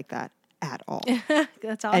think like that at all.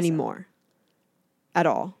 That's awesome. Anymore. At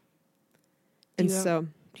all. Do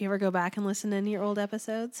you ever go back and listen to any of your old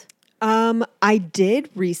episodes? I did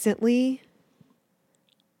recently,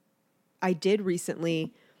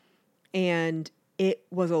 and it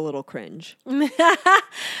was a little cringe.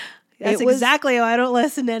 That's exactly why I don't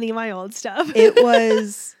listen to any of my old stuff. But it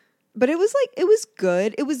was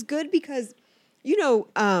good. It was good because,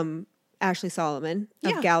 Ashley Solomon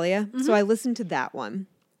of Galia. Mm-hmm. So I listened to that one.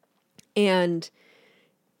 And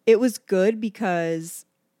it was good because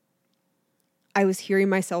I was hearing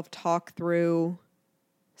myself talk through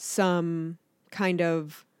some kind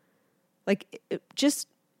of like just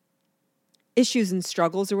issues and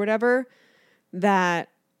struggles or whatever that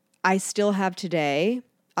I still have today,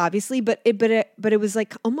 obviously, but it was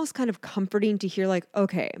like almost kind of comforting to hear like,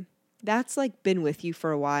 okay, that's like been with you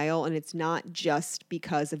for a while and it's not just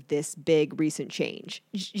because of this big recent change.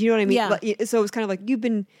 You know what I mean? Yeah. So it was kind of like you've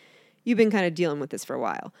been kind of dealing with this for a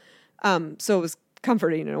while. So it was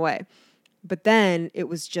comforting in a way. But then it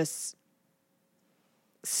was just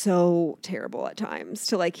so terrible at times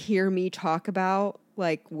to like hear me talk about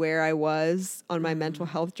like where I was on my mental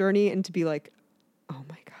health journey and to be like, oh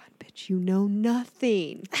my God, bitch, you know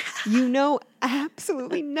nothing. You know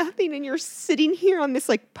absolutely nothing. And you're sitting here on this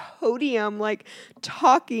like podium, like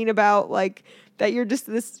talking about like that you're just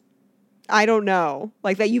this, I don't know,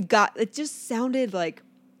 like that you've got, it just sounded like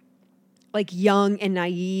young and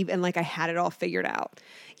naive and like I had it all figured out.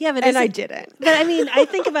 Yeah, but I didn't. But I mean, I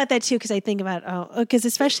think about that too because I think about because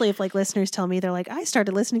especially if like listeners tell me they're like, I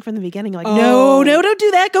started listening from the beginning. I'm like, no, don't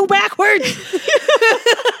do that. Go backwards.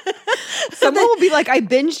 Someone will be like, I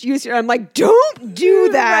binged you. I'm like, don't do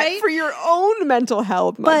that for your own mental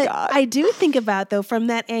health. My God. I do think about though from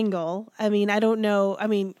that angle. I mean, I don't know. I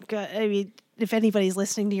mean, if anybody's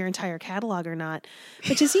listening to your entire catalog or not,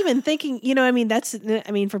 but just even thinking,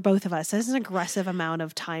 for both of us, that's an aggressive amount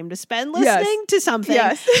of time to spend listening to something.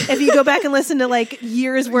 Yes. If you go back and listen to like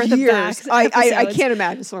years worth of back I can't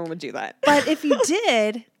imagine someone would do that. But if you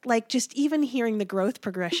did, like just even hearing the growth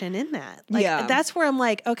progression in that, like that's where I'm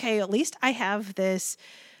like, okay, at least I have this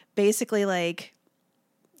basically like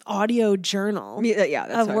audio journal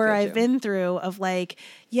of where I've been through of like,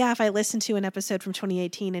 if I listen to an episode from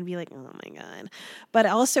 2018 and be like, oh my God. But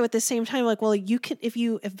also at the same time, like, well, you can, if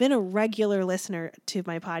you have been a regular listener to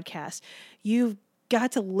my podcast, you've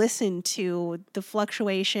got to listen to the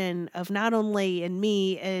fluctuation of not only in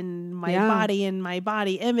me and my body and my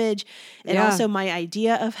body image and also my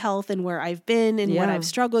idea of health and where I've been and what I've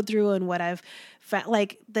struggled through and what I've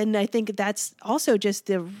then I think that's also just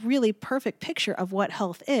the really perfect picture of what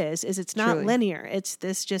health is it's not Truly. linear. It's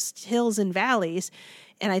this just hills and valleys.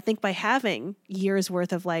 And I think by having years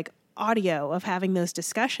worth of like audio of having those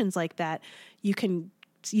discussions like that, you can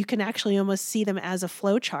actually almost see them as a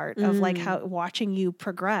flow chart of like how watching you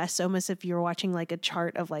progress, almost if you're watching like a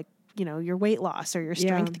chart of like, you know, your weight loss or your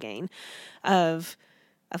strength gain of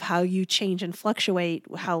how you change and fluctuate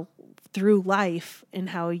how through life and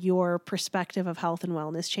how your perspective of health and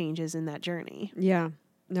wellness changes in that journey. Yeah.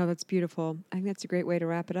 No, that's beautiful. I think that's a great way to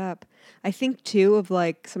wrap it up. I think too of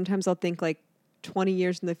like, sometimes I'll think like 20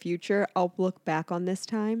 years in the future, I'll look back on this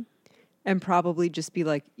time and probably just be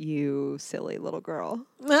like, you silly little girl.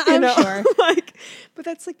 I'm sure. Like, but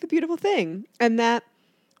that's like the beautiful thing. And that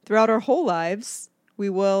throughout our whole lives, we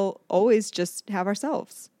will always just have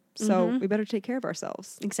ourselves. So we better take care of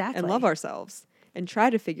ourselves. Exactly. And love ourselves and try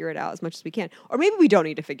to figure it out as much as we can. Or maybe we don't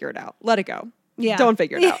need to figure it out. Let it go. Yeah. Don't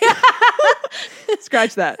figure it out.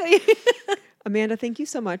 Scratch that. Amanda, thank you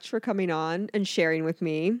so much for coming on and sharing with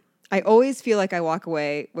me. I always feel like I walk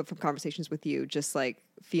away from conversations with you just like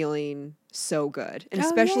feeling so good. And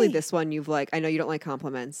especially yay. this one, you've like, I know you don't like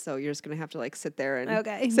compliments, so you're just going to have to like sit there and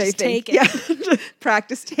say just things. take it. Yeah.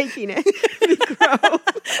 Practice taking it.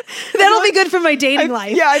 That'll be good for my dating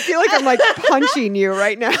life. Yeah, I feel like I'm like punching you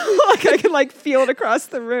right now. Like I can like feel it across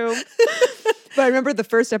the room. But I remember the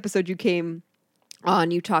first episode you came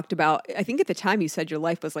on, you talked about, I think at the time you said your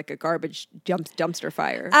life was like a garbage dumpster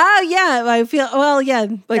fire. Oh yeah, I feel Like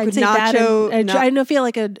I'd with say that nacho- and, na- I feel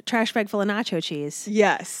like a trash bag full of nacho cheese.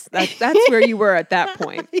 Yes, that's where you were at that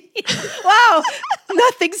point. Wow,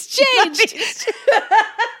 nothing's changed.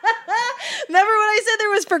 Remember when I said there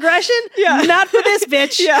was progression? Yeah. Not for this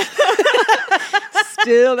bitch. Yeah.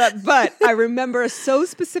 Still that, but I remember so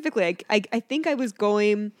specifically, I think I was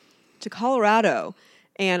going to Colorado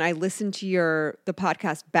and I listened to the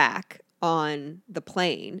podcast back on the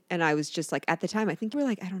plane. And I was just like, at the time, I think we were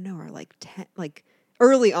like, I don't know, or like 10, like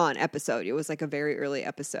early on episode. It was like a very early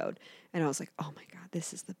episode. And I was like, oh my God,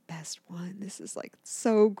 this is the best one. This is like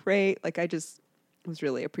so great. Like I just was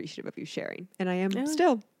really appreciative of you sharing. And I am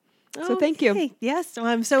still. So thank you. Hey, yes, well,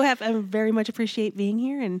 I'm so happy. I very much appreciate being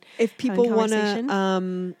here. And if people want conversation.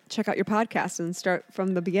 to check out your podcast and start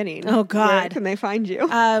from the beginning, Oh, God. where can they find you?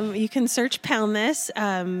 You can search Pound This.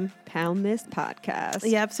 Pound This Podcast.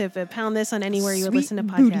 Yep. So if Pound This on anywhere you would Sweet listen to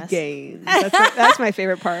booty podcasts. gains. That's my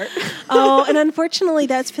favorite part. Oh, and unfortunately,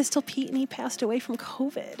 that's Pistol Pete, and he passed away from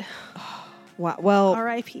COVID. Wow. Well,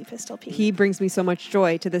 R.I.P. Pistol Pete. he brings me so much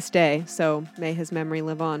joy to this day. So may his memory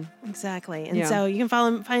live on. Exactly. And Yeah. so you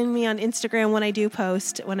can find me on Instagram when I do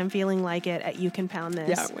post, when I'm feeling like it, at You Can Pound This.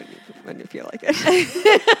 Yeah, when you feel like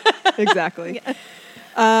it. Exactly. Yeah.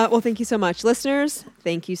 Well, thank you so much, listeners.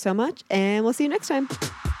 Thank you so much, and we'll see you next time.